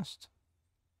passed.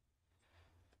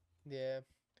 Yeah.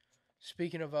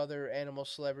 Speaking of other animal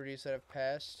celebrities that have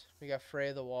passed, we got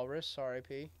Freya the walrus,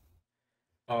 R.I.P.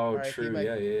 Oh, R.I.P. true. my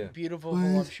Yeah. Beautiful, What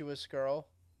is- voluptuous girl.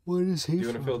 What is he Do you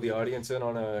want to from? fill the audience in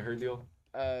on her deal?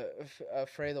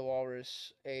 Freya the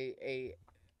walrus, a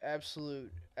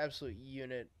absolute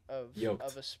unit of Yoked.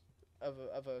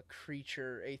 of a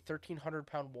creature, a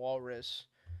 1,300-pound walrus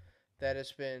that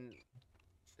has been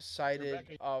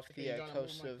sighted off the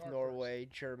coast of Norway,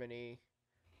 Germany,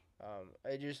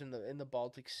 just in the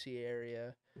Baltic Sea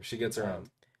area. She gets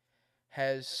around.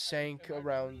 Has sank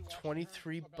around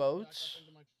 23 boats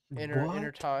in her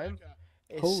What? time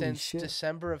Holy since shit.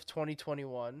 December of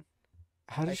 2021.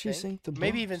 How did I she think. sink the boat?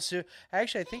 Maybe even soon.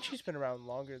 Actually, I think she's been around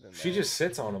longer than that. She just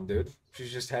sits on them, dude.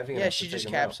 She's just having yeah, she just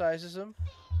capsizes them.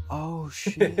 Oh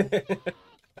shit!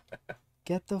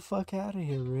 Get the fuck out of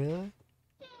here! Really?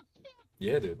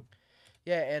 Yeah, dude.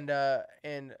 Yeah,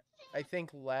 and I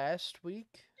think last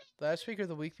week or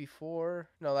the week before,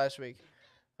 no, last week,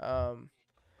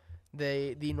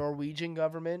 the Norwegian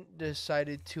government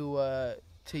decided to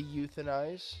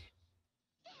euthanize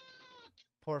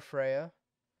poor Freya.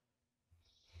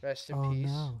 Rest in Oh peace.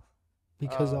 no!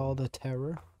 Because all Um, the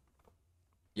terror.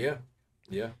 Yeah.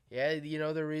 Yeah,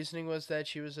 the reasoning was that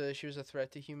she was a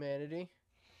threat to humanity.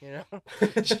 You know,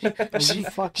 Are you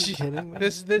fucking kidding me?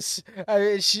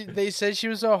 they said she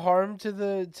was a harm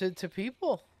to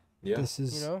people. Yeah. This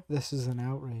is You know? this is an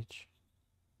outrage.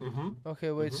 Mm-hmm.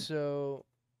 Okay, wait. Mhm. So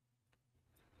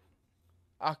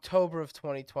October of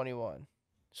 2021.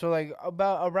 So like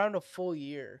around a full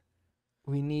year.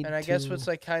 We need. And I to, guess what's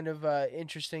like kind of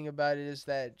interesting about it is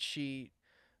that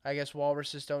I guess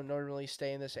walruses don't normally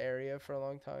stay in this area for a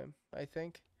long time. I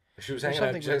think. She was There's hanging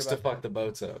out something weird just to about fuck the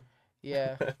boats up.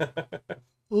 Yeah.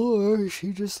 Or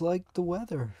she just liked the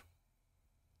weather.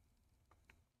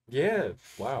 Yeah.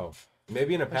 Wow.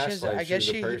 Maybe in a But she past has- I life she guess was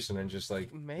a she- person and just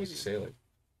like Maybe. was a sailor.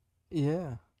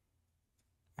 Yeah.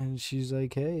 And she's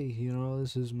like, "Hey,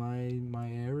 this is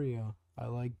my area. I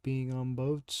like being on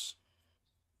boats,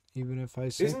 even if I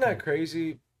sink Isn't that them."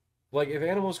 crazy? Like if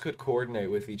animals could coordinate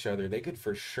with each other, they could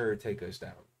for sure take us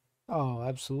down. Oh,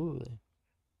 absolutely.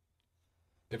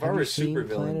 If Have I were you a seen super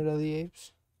Planet villain, of the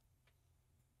Apes?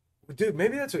 dude,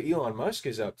 maybe that's what Elon Musk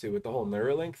is up to with the whole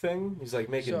Neuralink thing. He's like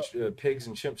making pigs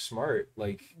and chimps smart.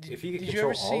 Like if he could did you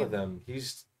control ever all see- of them,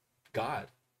 he's God.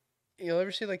 You'll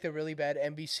ever see like the really bad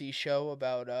NBC show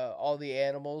about all the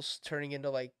animals turning into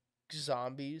like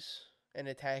zombies and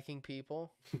attacking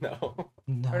people? No.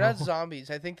 No. Or not zombies.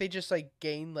 I think they just like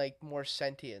gain like more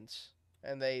sentience,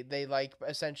 and they like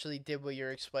essentially did what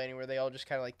you're explaining, where they all just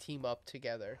kind of like team up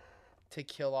together to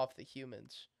kill off the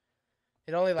humans.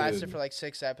 It only lasted Dude. for like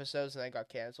 6 episodes and then got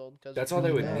canceled. That's all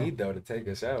they would Yeah. need though to take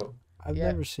us out. I've Yeah.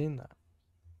 never seen that.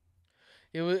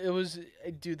 It was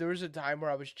dude. There was a time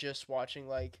where I was just watching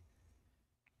like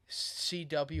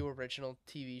CW original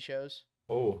TV shows.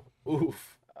 Oh,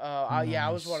 oof. Yeah, I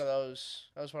was Nice. one of those.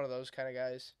 I was one of those kind of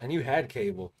guys. And you had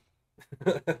cable.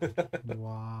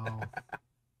 Wow.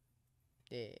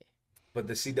 Yeah. But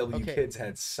the CW Okay. kids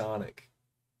had Sonic.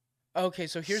 Okay,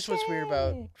 so here's what's weird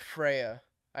about Freya.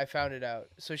 I found it out.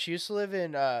 So she used to live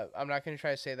in I'm not gonna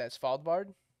try to say that,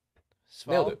 Svalbard.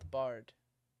 Nailed it. Svalbard.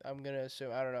 I'm gonna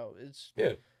assume, I don't know. It's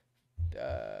Yeah.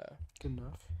 Good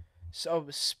enough. So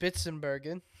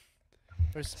Spitzenbergen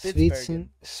or Spitzbergen,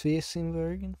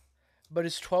 Spitzenbergen? but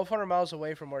it's 1,200 miles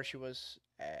away from where she was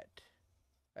at,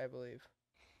 I believe.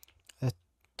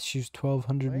 She's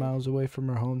 1,200 Wait. miles away from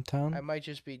her I hometown. might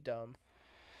just be dumb.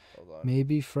 Hold on.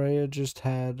 Maybe Freya just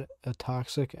had a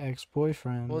toxic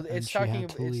ex-boyfriend Well, and it's she talking. had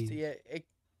to It's leave. yeah.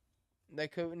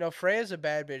 That could no. Freya's a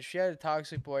bad bitch. If she had a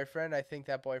toxic boyfriend, I think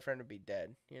that boyfriend would be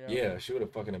dead. You know. Yeah, she would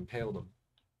have fucking impaled him.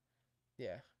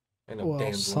 Yeah. And a Well,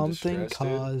 damsel in something distress,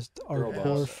 dude. caused our Girl poor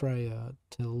boss. Freya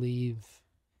to leave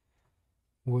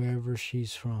wherever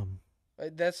she's from.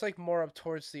 That's like more up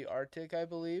towards the Arctic, I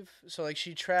believe. So like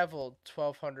she traveled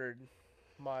 1,200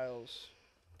 miles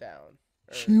down.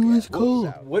 She was What, cold.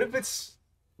 south. what if it's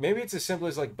maybe it's as simple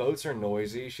as like boats are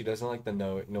noisy. She doesn't like the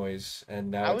noise,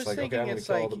 and now I it's was like okay, thinking I'm gonna it's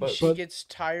kill all like the boats. she But gets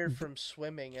tired from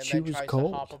swimming and she then was tries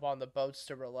cold. to hop up on the boats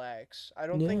to relax. I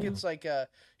don't think Yeah. it's like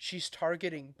she's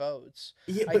targeting boats.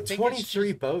 Yeah, I but think it's 23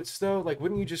 just- boats though. Like,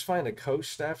 wouldn't you just find a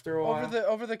coast after a while?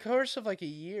 Over the course of like a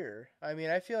year. I mean,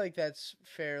 I feel like that's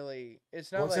fairly.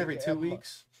 It's not Once like every 2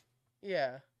 weeks.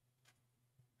 Yeah.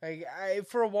 Like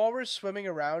for a walrus swimming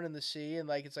around in the sea and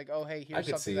like it's like, oh hey, here's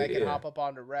could something see that I it, can yeah. hop up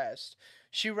on to rest.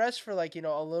 She rests for like a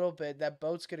little bit. That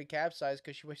boat's gonna capsize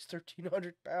because she weighs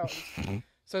 1,300 pounds.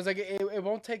 So it's like it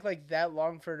won't take like that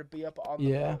long for her to be up on the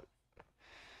Yeah. boat.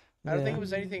 I don't think Yeah. it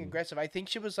was anything aggressive. I think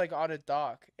she was like on a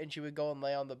dock and she would go and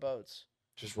lay on the boats.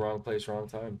 Just wrong place, wrong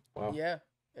time. Wow. Yeah,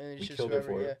 and it's We just killed her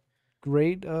whoever. for Yeah, it.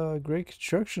 Great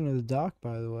construction of the dock,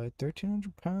 by the way.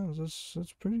 1,300 pounds.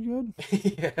 That's pretty good.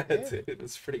 Yeah,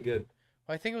 it's pretty good.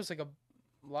 well, I think it was like a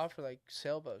lot for like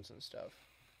sailboats and stuff.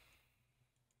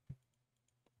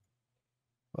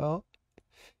 Well,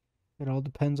 it all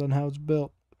depends on how it's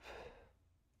built.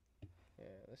 Yeah,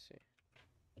 let's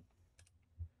see.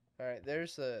 All right,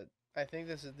 there's the. I think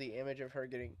this is the image of her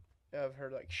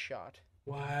like shot.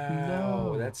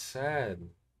 Wow, No. that's sad.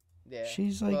 Yeah.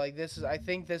 She's Well, like, like this is. I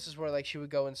think this is where like she would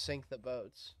go and sink the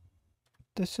boats.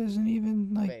 this isn't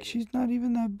even like, Maybe. she's not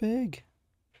even that big.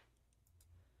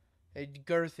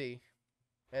 Girthy,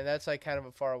 and that's like kind of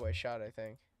a far away shot. I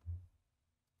think.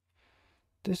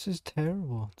 This is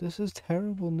terrible. This is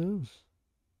terrible news.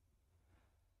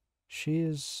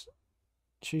 She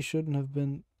shouldn't have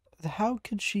been. How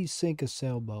could she sink a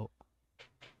sailboat?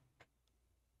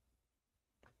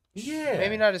 Yeah.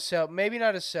 Maybe not a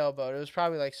sailboat. It was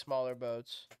probably like smaller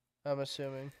boats. I'm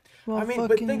assuming. Well, I mean,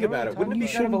 but fucking- think about it. Wouldn't it you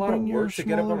be kind of a shouldn't lot of bring your work to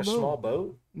get up on a smaller small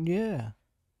boat? Yeah.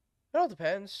 It all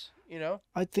depends, you know.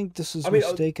 I think this is I mean,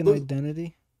 mistaken look-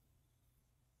 identity.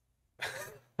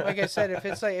 Like I said,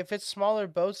 if it's smaller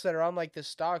boats that are on like the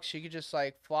stocks, she could just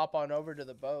like flop on over to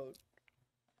the boat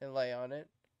and lay on it.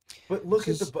 But look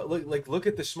at Just- the look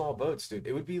at the small boats, dude.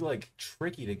 It would be like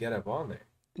tricky to get up on there.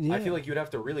 Yeah. I feel like you'd have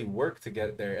to really work to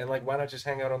get there. And like, why not just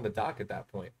hang out on the dock at that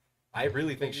point? I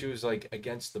really think she was like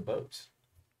against the boats.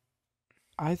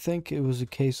 I think it was a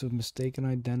case of mistaken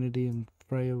identity and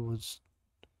Freya was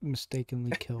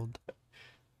mistakenly killed.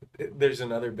 There's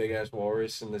another big ass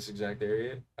walrus in this exact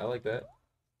area. I like that.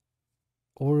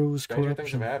 Or it was Stranger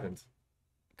things have corruption. happened.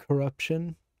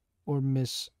 Corruption or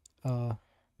Whoa,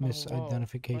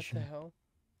 misidentification. what the hell?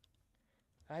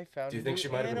 I found. Do you a think new she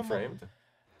might have been animal- framed?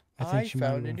 I think she might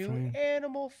have found a been new framed.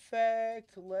 animal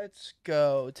fact. Let's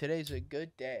go. Today's a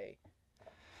good day.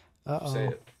 Say Uh-oh.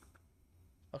 it.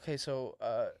 Okay, so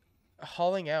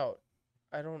hauling out.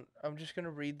 I'm just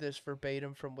gonna read this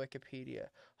verbatim from Wikipedia.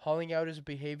 Hauling out is a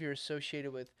behavior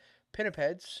associated with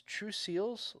pinnipeds, true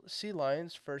seals, sea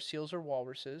lions, fur seals or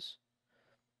walruses.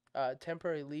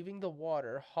 Temporarily leaving the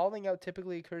water. Hauling out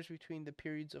typically occurs between the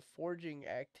periods of foraging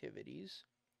activities.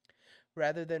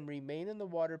 Rather than remain in the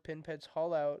water, pinnipeds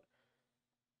haul out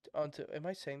onto. Am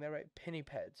I saying that right?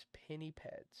 Pinnipeds.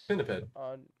 Pinniped.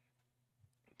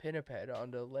 Pinniped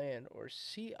onto land or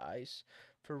sea ice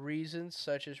for reasons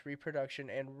such as reproduction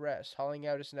and rest. Hauling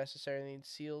out is necessary in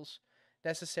seals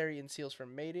for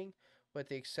mating, with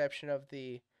the exception of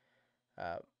the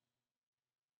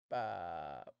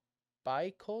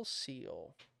bicycle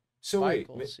seal. So wait,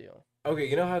 Bicycle seal. okay,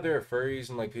 you know how there are furries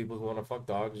and like people who want to fuck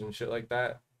dogs and shit like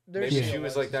that? There's Maybe seal she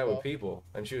was ones like as that well. with people,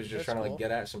 and she was just That's trying to cool. like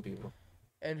get at some people.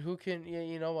 And who can? Yeah,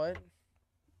 you know what?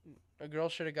 A girl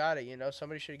should have got it. You know,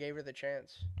 somebody should have gave her the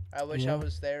chance. I wish I Yeah.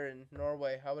 was there in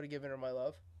Norway. I would have given her my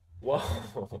love.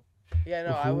 Whoa. Yeah,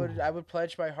 no, I would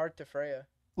pledge my heart to Freya.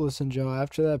 Listen, Joe,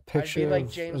 after that picture I'd be like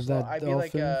of James. that I'd be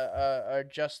dolphin,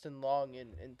 like Justin Long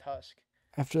in Tusk.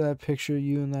 after that picture of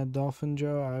you and that dolphin,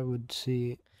 Joe, I would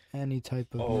see any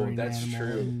type of Oh, marine that's animal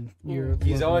true. in your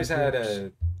He's lovely always had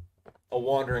grips. a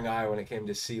wandering eye when it came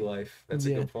to sea life. That's a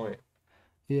Yeah. good point.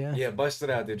 Yeah. Yeah, bust it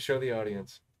out, dude. Show the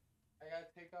audience. I gotta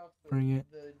take off Bring it.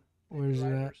 Where's it at?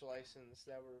 driver's license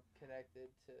that were connected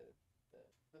to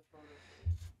the photo.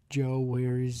 Joe,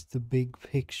 where is the big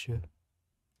picture?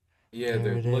 Yeah,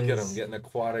 There dude. it Look at is. him getting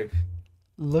aquatic.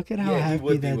 Look at how Yeah, he happy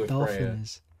would be that with dolphin Freya.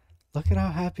 is. Look at how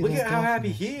happy Look that at how dolphin happy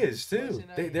is. he is too.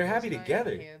 They're happy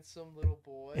together. Handsome little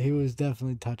boy. He was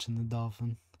definitely touching the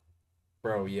dolphin.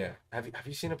 Bro, yeah. Have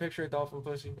you seen a picture of dolphin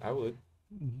pussy? I would.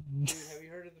 Dude, have you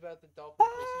heard about the dolphin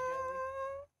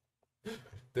pussy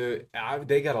jelly?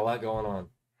 They got a lot going on.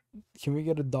 Can we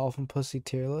get a dolphin pussy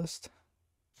tier list?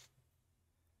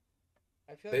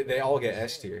 I feel They all get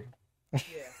S tier. Yeah.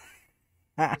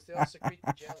 Because they all secrete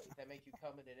the jelly that make you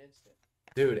come in an instant.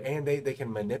 Dude, and they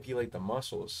can manipulate the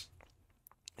muscles.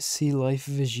 Sea life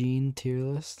vagine tier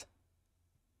list.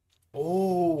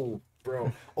 Oh,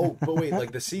 bro. Oh, but wait,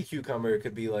 like the sea cucumber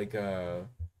could be like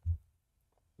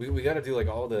we got to do like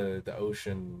all the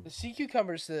ocean. The sea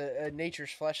cucumber's the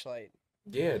nature's fleshlight.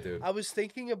 Yeah, dude. I was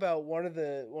thinking about one of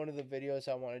the videos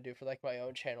I want to do for like my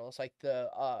own channel. It's like the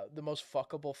most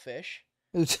fuckable fish.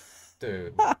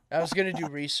 Dude. I was gonna do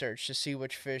research to see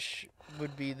which fish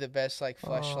would be the best like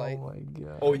fleshlight. Oh my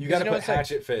god. Oh, you got to you know put it's like-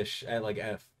 hatchet fish at like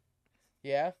F.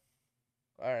 Yeah.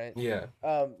 All right. Yeah.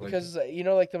 Because you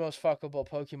know, like the most fuckable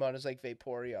Pokemon is like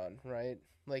Vaporeon, right?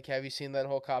 Like, have you seen that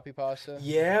whole copy pasta?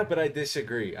 Yeah, but I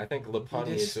disagree. I think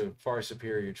Lopunny just- is a far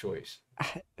superior choice.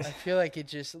 I feel like it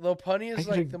just Lopunny is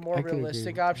I could like the ag- more I could agree realistic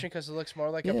with that. option because it looks more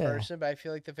like a Yeah. person. But I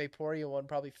feel like the Vaporeon one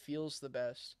probably feels the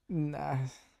best. Nah.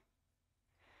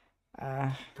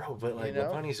 Bro, but like You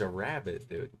know? Lopunny's a rabbit,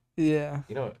 dude. Yeah.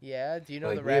 You know, Yeah. Do you know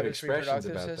like the we have rabbit's expressions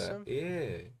reproductive about system? that.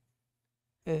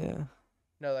 Yeah. Yeah.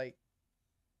 No, like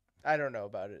I don't know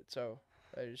about it, so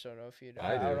I just don't know if you know.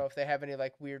 I I don't do. know if they have any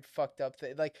like weird fucked up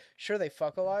thing. Like, sure they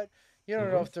fuck a lot. You don't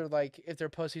know Mhm. if they're like if their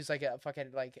pussy's like a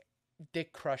fucking like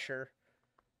dick crusher,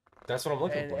 That's what I'm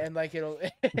looking and for. and like it'll.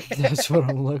 That's what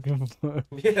I'm looking for.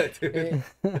 Yeah, dude. It-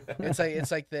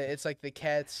 it's like the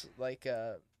cat's like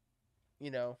you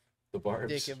know, The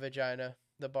barbs. dick and vagina,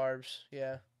 the barbs.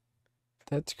 Yeah.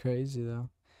 That's crazy though.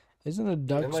 Isn't a And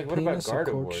duck's like, what about penis a Gardevoir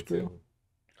corkscrew? too?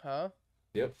 Huh?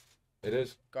 Yep, it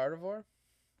is. Gardevoir?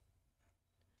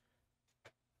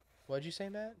 What'd you say,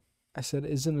 Matt? I said,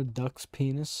 isn't a duck's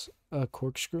penis a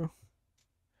corkscrew?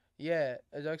 Yeah,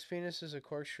 a duck's penis is a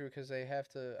corkscrew because they have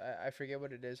to. I forget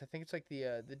what it is. I think it's like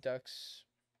the duck's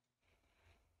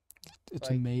It's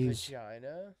like a maze.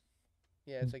 vagina.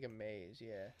 Yeah, it's like a maze.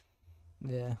 Yeah.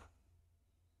 Yeah.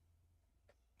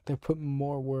 They're putting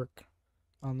more work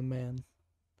on the man.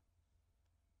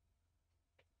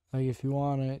 Like, if you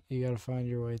want it, you gotta find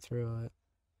your way through it.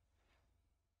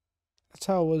 That's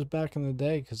how it was back in the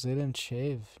day, because they didn't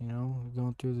shave, you know,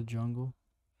 going through the jungle.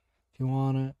 If you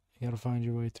want it, you gotta find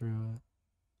your way through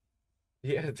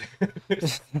Yeah, dude.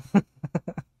 it.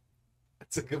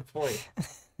 That's a good point.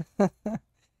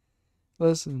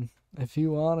 Listen, if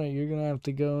you want it, you're gonna have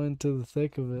to go into the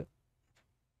thick of it.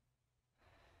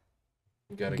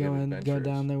 You gotta Go get in, go adventurous.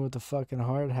 down there with a fucking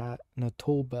hard hat and a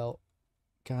tool belt.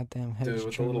 Goddamn hedge Dude,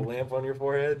 with a little trimmer. lamp on your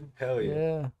forehead? Hell yeah.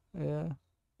 Yeah, yeah.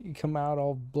 You come out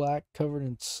all black, covered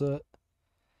in soot.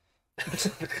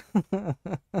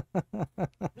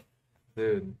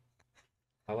 Dude,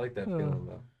 I like that Oh. feeling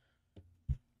though.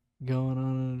 Going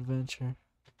on an adventure.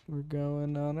 We're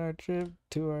going on our trip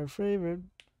to our favorite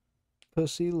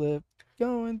pussy lip.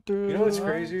 Going through. You know what's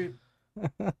crazy?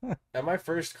 At my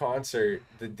first concert,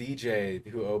 the DJ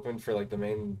who opened for like the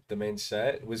main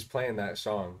set was playing that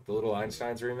song, the Little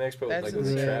Einsteins remix, but That's like with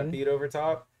a insane. trap beat over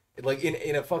top. Like in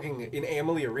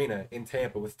Amalie Arena in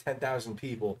Tampa with 10,000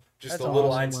 people, just That's the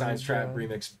Little awesome. Einsteins My trap God.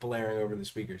 remix blaring over the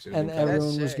speakers. It was And incredible.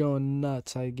 everyone was sick. going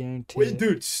nuts, I guarantee Wait, it.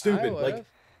 dude, I stupid. Like, would've.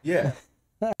 yeah,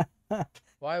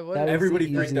 Why would That was Everybody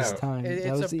the freaked easiest out. time. It's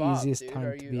That was a the bop, easiest dude. time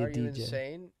Are to you be a are you DJ.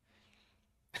 insane?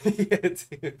 yeah,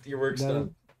 dude, your work's That was,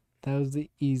 done. that was the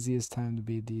easiest time to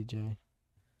be a DJ.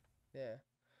 Yeah.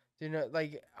 You know,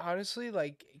 like honestly,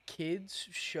 like kids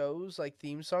shows, like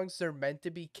theme songs, they're meant to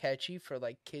be catchy for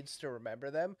like kids to remember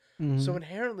them. So Mhm.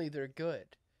 inherently they're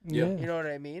good. Yeah. Yeah. You know what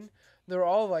I mean? They're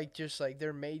all like just like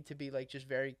they're made to be like just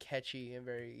very catchy and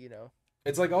very, you know.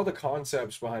 It's like all the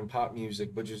concepts behind pop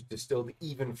music, but just distilled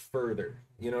even further.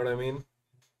 You know what I mean?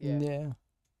 Yeah. Yeah.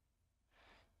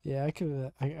 Yeah, I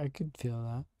could feel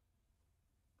that.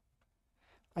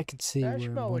 I could see Smash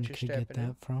where about what one you're could get stepping in.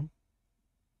 that from.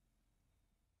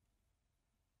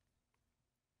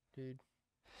 Dude.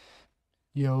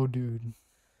 Yo, dude.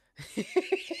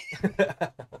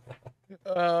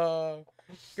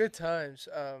 Good times.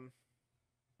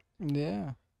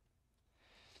 Yeah.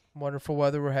 Wonderful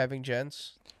weather we're having,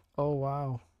 gents. Oh,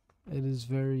 wow. It is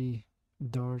very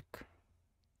dark.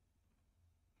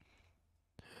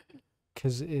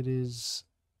 Because it is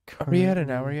Are we at an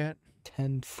currently hour yet?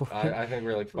 10:40. I think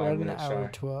we're like We're 5 at an minutes hour shy.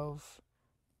 12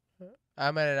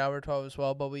 I'm at an hour 12 as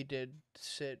well, but we did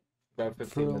sit. About for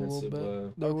 15 a minutes little of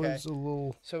bit. There Okay. was a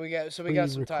little So we got some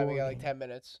time. We got like pre-recording. 10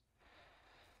 minutes.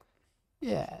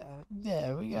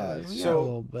 Yeah, we got a So,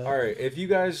 little bit. all right, if you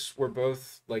guys were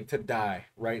both like to die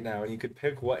right now and you could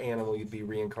pick what animal you'd be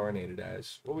reincarnated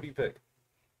as, what would you pick?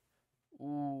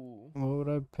 Ooh. What would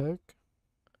I pick?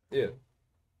 Yeah.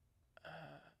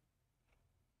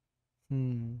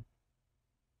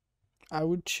 I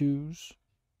would choose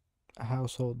a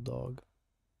household dog.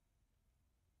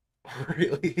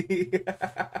 Really?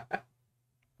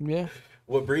 Yeah.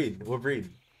 What breed? What breed?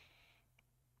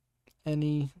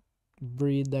 Any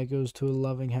breed that goes to a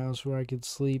loving house where I could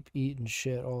sleep, eat, and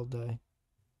shit all day.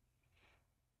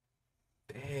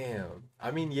 Damn.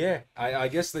 I mean, yeah. I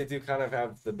guess they do kind of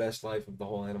have the best life of the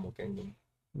whole animal kingdom.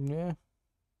 Yeah.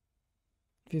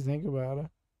 If you think about it.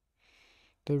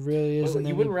 There really isn't You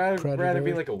any wouldn't rather be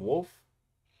predator. like a wolf?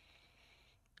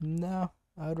 No.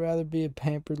 I'd rather be a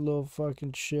pampered little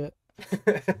fucking shit.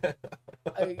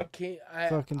 Fucking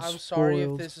I'm sorry if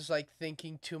spoiled. this is like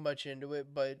thinking too much into it,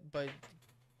 but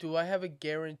do I have a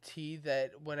guarantee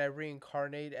that when I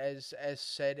reincarnate as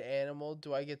said animal,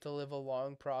 do I get to live a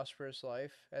long, prosperous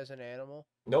life as an animal?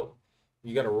 Nope.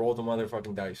 You gotta roll the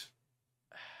motherfucking dice.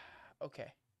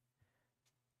 Okay.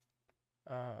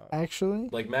 Actually,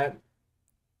 Like Matt,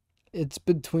 it's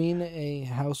between a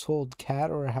household cat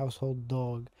or a household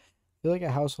dog. I feel like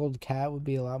a household cat would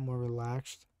be a lot more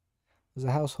relaxed. As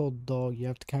a household dog, you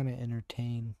have to kind of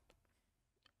entertain.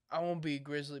 I won't be a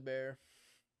grizzly bear.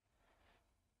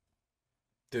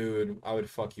 dude, I would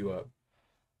fuck you up.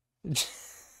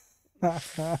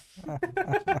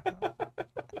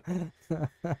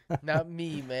 Not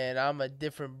me, man. I'm a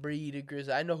different breed of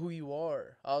grizzly. I know who you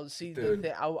are. I'll see the Dude.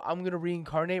 thing. I'm gonna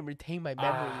reincarnate and retain my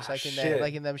memories, like in shit. that,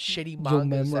 like in them shitty You'll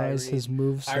mangas that I memorize read. his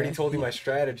moves. I already told you my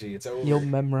strategy. It's over. You'll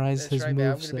memorize That's his right, man.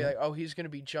 I'm moves. gonna be like, oh, he's gonna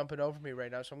be jumping over me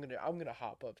right now, so I'm gonna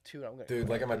hop up too. And I'm gonna Dude,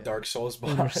 like I'm a Dark Souls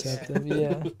boss. Intercept him.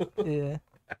 Yeah. Yeah.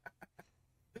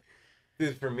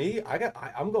 Dude, for me,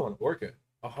 I'm going orca,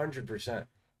 100%.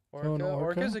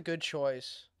 Orca's a good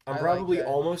choice. I'm I probably like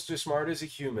that. almost as smart as a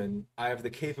human. I have the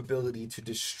capability to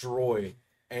destroy,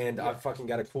 and Yeah. I've fucking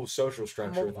got a cool social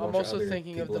structure. with a I'm bunch of also other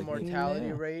thinking of people the like me. mortality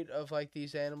Yeah. rate of like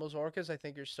these animals. Orcas, I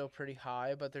think, are still pretty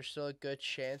high, but there's still a good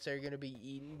chance they're gonna be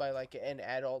eaten by like an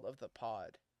adult of the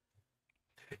pod.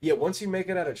 Yeah, once you make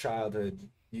it out of childhood,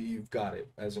 you've got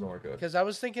it as an orca. Because I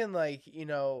was thinking like,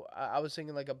 I was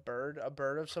thinking like a bird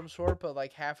of some sort, but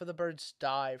like half of the birds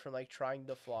die from like trying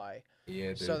to fly. Yeah,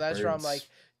 dude. So that's where I'm birds. like,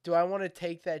 do I want to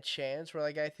take that chance? Where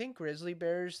like I think grizzly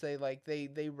bears they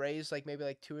raise like maybe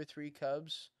like 2 or 3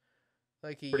 cubs,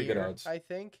 like a Pretty good year, odds. I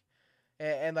think,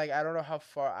 and like I don't know how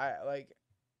far I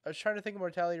was trying to think of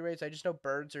mortality rates. I just know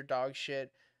birds are dog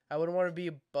shit. I wouldn't want to be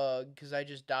a bug because I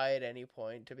just die at any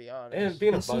point, to be honest. And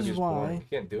being This a bug is is why- boring. You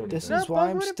can't do anything. this No, is why bug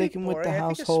I'm wouldn't be sticking with the boring.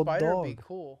 household I think a spider would be dog.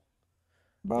 cool.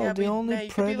 Bro, Yeah, the but only you could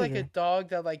be predator. like a dog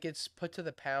that like gets put to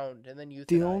the pound and then euthanized.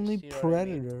 The only you know what I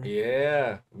mean? predator.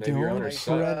 Yeah, maybe your only owner's Like,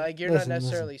 suck. predator- you're Listen, not listen.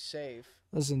 necessarily safe.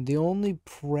 Listen, the only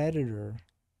predator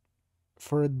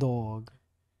for a dog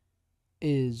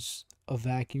is a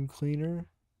vacuum cleaner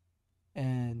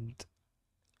and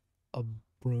a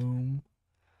broom.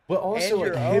 But also like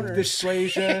your hip owners.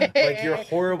 dysplasia, like your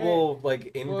horrible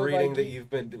like inbreeding like, that you've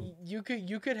been. You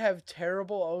could have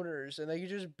terrible owners and they could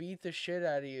just beat the shit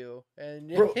out of you.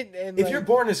 And Bro, and if like, you're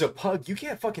born as a pug, you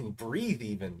can't fucking breathe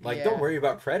even. Like, Yeah. don't worry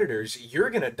about predators. You're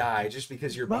gonna die just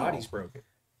because your Bro. body's broken.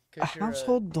 'cause a you're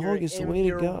household you're dog is the way to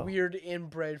you're go. a weird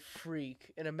inbred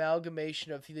freak, an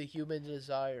amalgamation of the human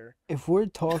desire. If we're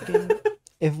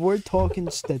talking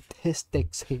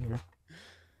statistics here,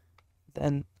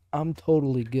 then I'm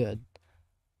totally good.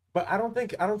 But I don't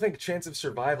think chance of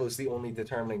survival is the only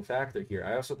determining factor here.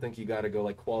 I also think you got to go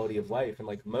like quality of life, and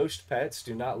like most pets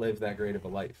do not live that great of a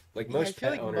life. Like Yeah, I most feel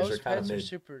pet like owners most are kind of pets are mid.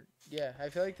 super. Yeah, I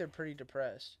feel like they're pretty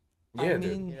depressed. Yeah, I dude.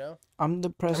 mean, You know, I'm I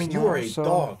depressed mean, you now, are a so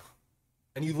dog,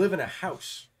 and you live in a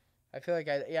house. I feel like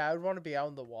I would want to be out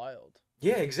in the wild.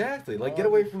 Yeah, exactly. Like, I get wanna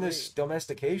away be from this free.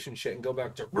 domestication shit and go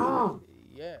back to.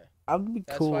 Yeah. I'd be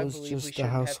That's cool why I as believe we just a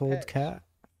shouldn't have household pets. cat,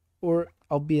 or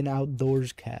I'll be an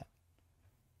outdoors cat.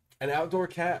 An outdoor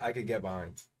cat, I could get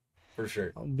behind, for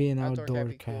sure. I'll be an Outdoor outdoor cat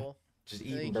be cat. cool. Just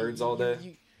And then eating you- birds you- all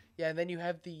day. yeah, and then you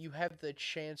have the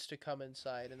chance to come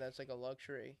inside, and that's like a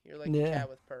luxury. You're like Yeah. a cat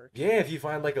with perks. Yeah, if you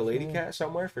find like a lady Yeah. cat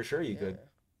somewhere, for sure you could.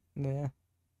 Yeah.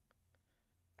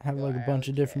 Have Go like a bunch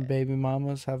of different outcat. baby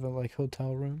mamas, have like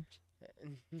hotel rooms.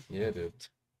 Yeah, dude.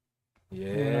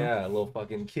 Yeah, a little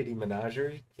fucking kitty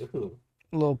menagerie. Ooh.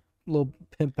 Little little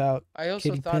pimp out. I also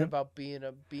Kitty thought pimp. about being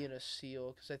a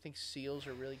seal because I think seals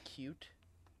are really cute.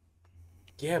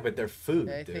 Yeah, but they're food,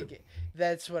 And I dude. think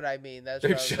that's what I mean. That's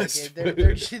They're what I was just like.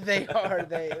 They're food. they are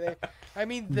they. I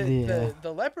mean Yeah.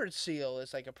 the leopard seal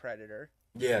is like a predator.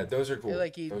 Yeah, those are They cool.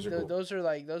 like eat Those are cool.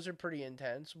 those are pretty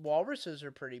intense. Walruses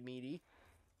are pretty meaty.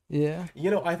 Yeah. You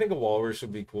know, I think a walrus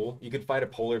would be cool. You could fight a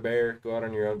polar bear, go out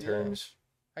on your own Yeah. terms.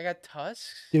 I got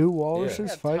tusks. Do I walruses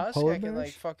got fight tusks. polar I can like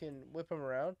bears? fucking whip them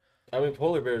around. I mean,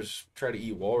 polar bears try to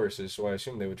eat walruses, so I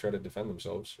assume they would try to defend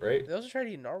themselves, right? They also try to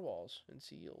eat narwhals and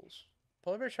seals.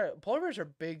 Polar bears are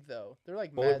big though. They're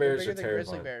like Polar mad. bears They're are bigger than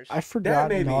grizzly terrifying. bears. I forgot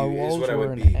maybe is narwhals what I were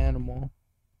would an be. animal.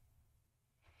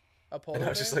 A polar And I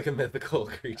bear. was just like a mythical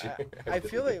creature. I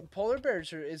feel like polar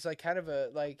bears is like kind of a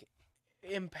like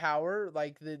in power,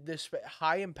 like this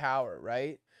high in power,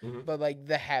 right? Mhm. But like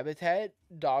the habitat,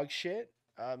 dog shit.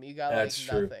 You got like That's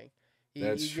true. nothing.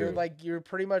 That's You're true. like you're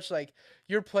pretty much like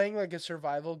you're playing like a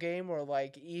survival game where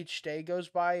like each day goes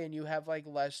by and you have like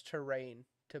less terrain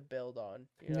to build on.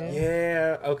 You know?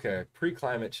 Yeah, okay.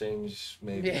 Pre-climate change,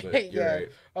 maybe, Yeah, but you're yeah. right.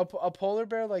 A polar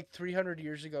bear like 300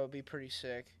 years ago would be pretty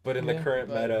sick. But in the Yeah. current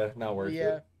But, meta, not worth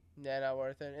yeah, it. yeah, not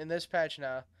worth it. In this patch,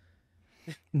 now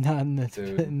Not in this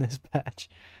Dude. in this patch.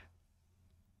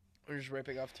 we're just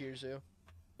ripping off Tier Zoo.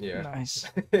 Yeah. Nice.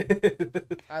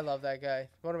 I love that guy.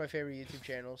 One of my favorite YouTube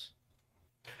channels.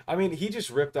 I mean, he just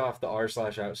ripped off the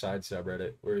r/outside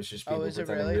subreddit, where it's just Oh, people is it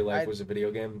pretending really? real life was a video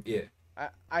game. Yeah.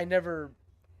 I never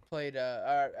played.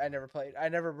 I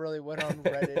never really went on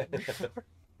Reddit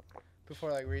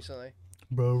before like recently.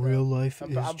 Bro, So, real life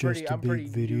I'm- is I'm pretty- just a I'm pretty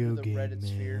big new to video the game, Reddit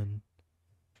sphere. man.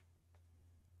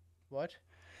 What?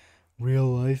 Real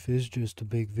life is just a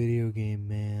big video game,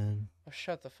 man. Oh,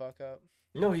 shut the fuck up.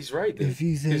 No, he's right, dude. If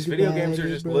you think Because video about games are it,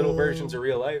 just little bro. versions of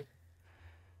real life.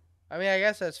 I mean, I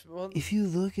guess that's well. If you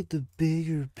look at the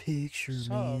bigger picture,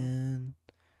 Some. man.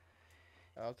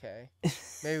 Okay,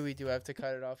 maybe we do have to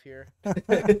cut it off here.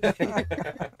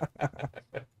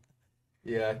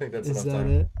 Yeah, I think that's Is enough that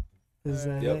time. it? Is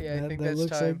Alright, that Yep. it? yeah, I that think that that's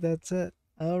looks time. like that's it.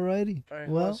 Alrighty. All right,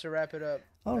 who Well, wants to wrap it up?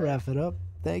 I'll Alright. wrap it up.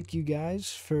 Thank you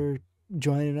guys for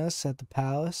joining us at the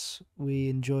Palace. We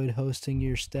enjoyed hosting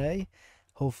your stay.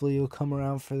 Hopefully you'll come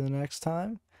around for the next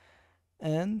time.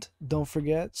 And don't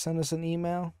forget, send us an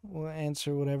email. We'll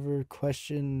answer whatever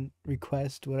question,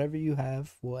 request, whatever you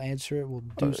have. We'll answer it. We'll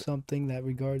do something that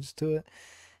regards to it.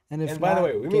 And if And by the not,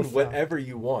 way, we get mean fucked. whatever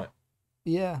you want.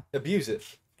 Yeah. Abuse it.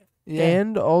 Yeah.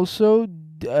 And also,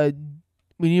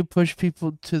 we need to push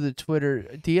people to the Twitter.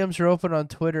 DMs are open on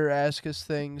Twitter. Ask us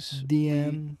things.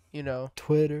 DM, You know,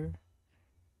 Twitter.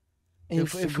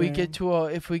 if we get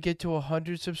Instagram. to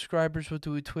 100 subscribers, we'll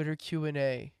do a Twitter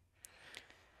Q&A.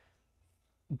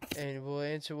 And we'll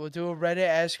answer. We'll do a Reddit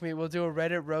Ask Me. We'll do a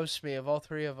Reddit Roast Me of all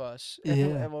three of us. Yeah.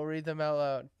 And we'll read them out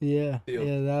loud. Yeah, Deal.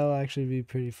 yeah, that'll actually be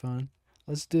pretty fun.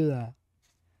 Let's do that.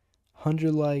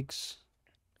 100 likes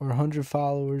or 100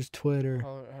 followers, Twitter.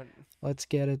 Let's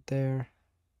get it there.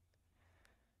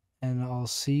 And I'll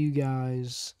see you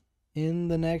guys in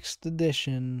the next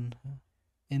edition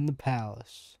in the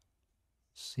Palace.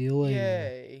 See you later,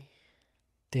 Yay.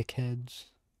 dickheads.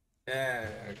 Yeah.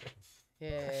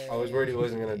 Yay. I was worried he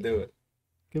wasn't going to do it.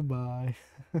 Goodbye.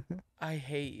 I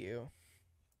hate you.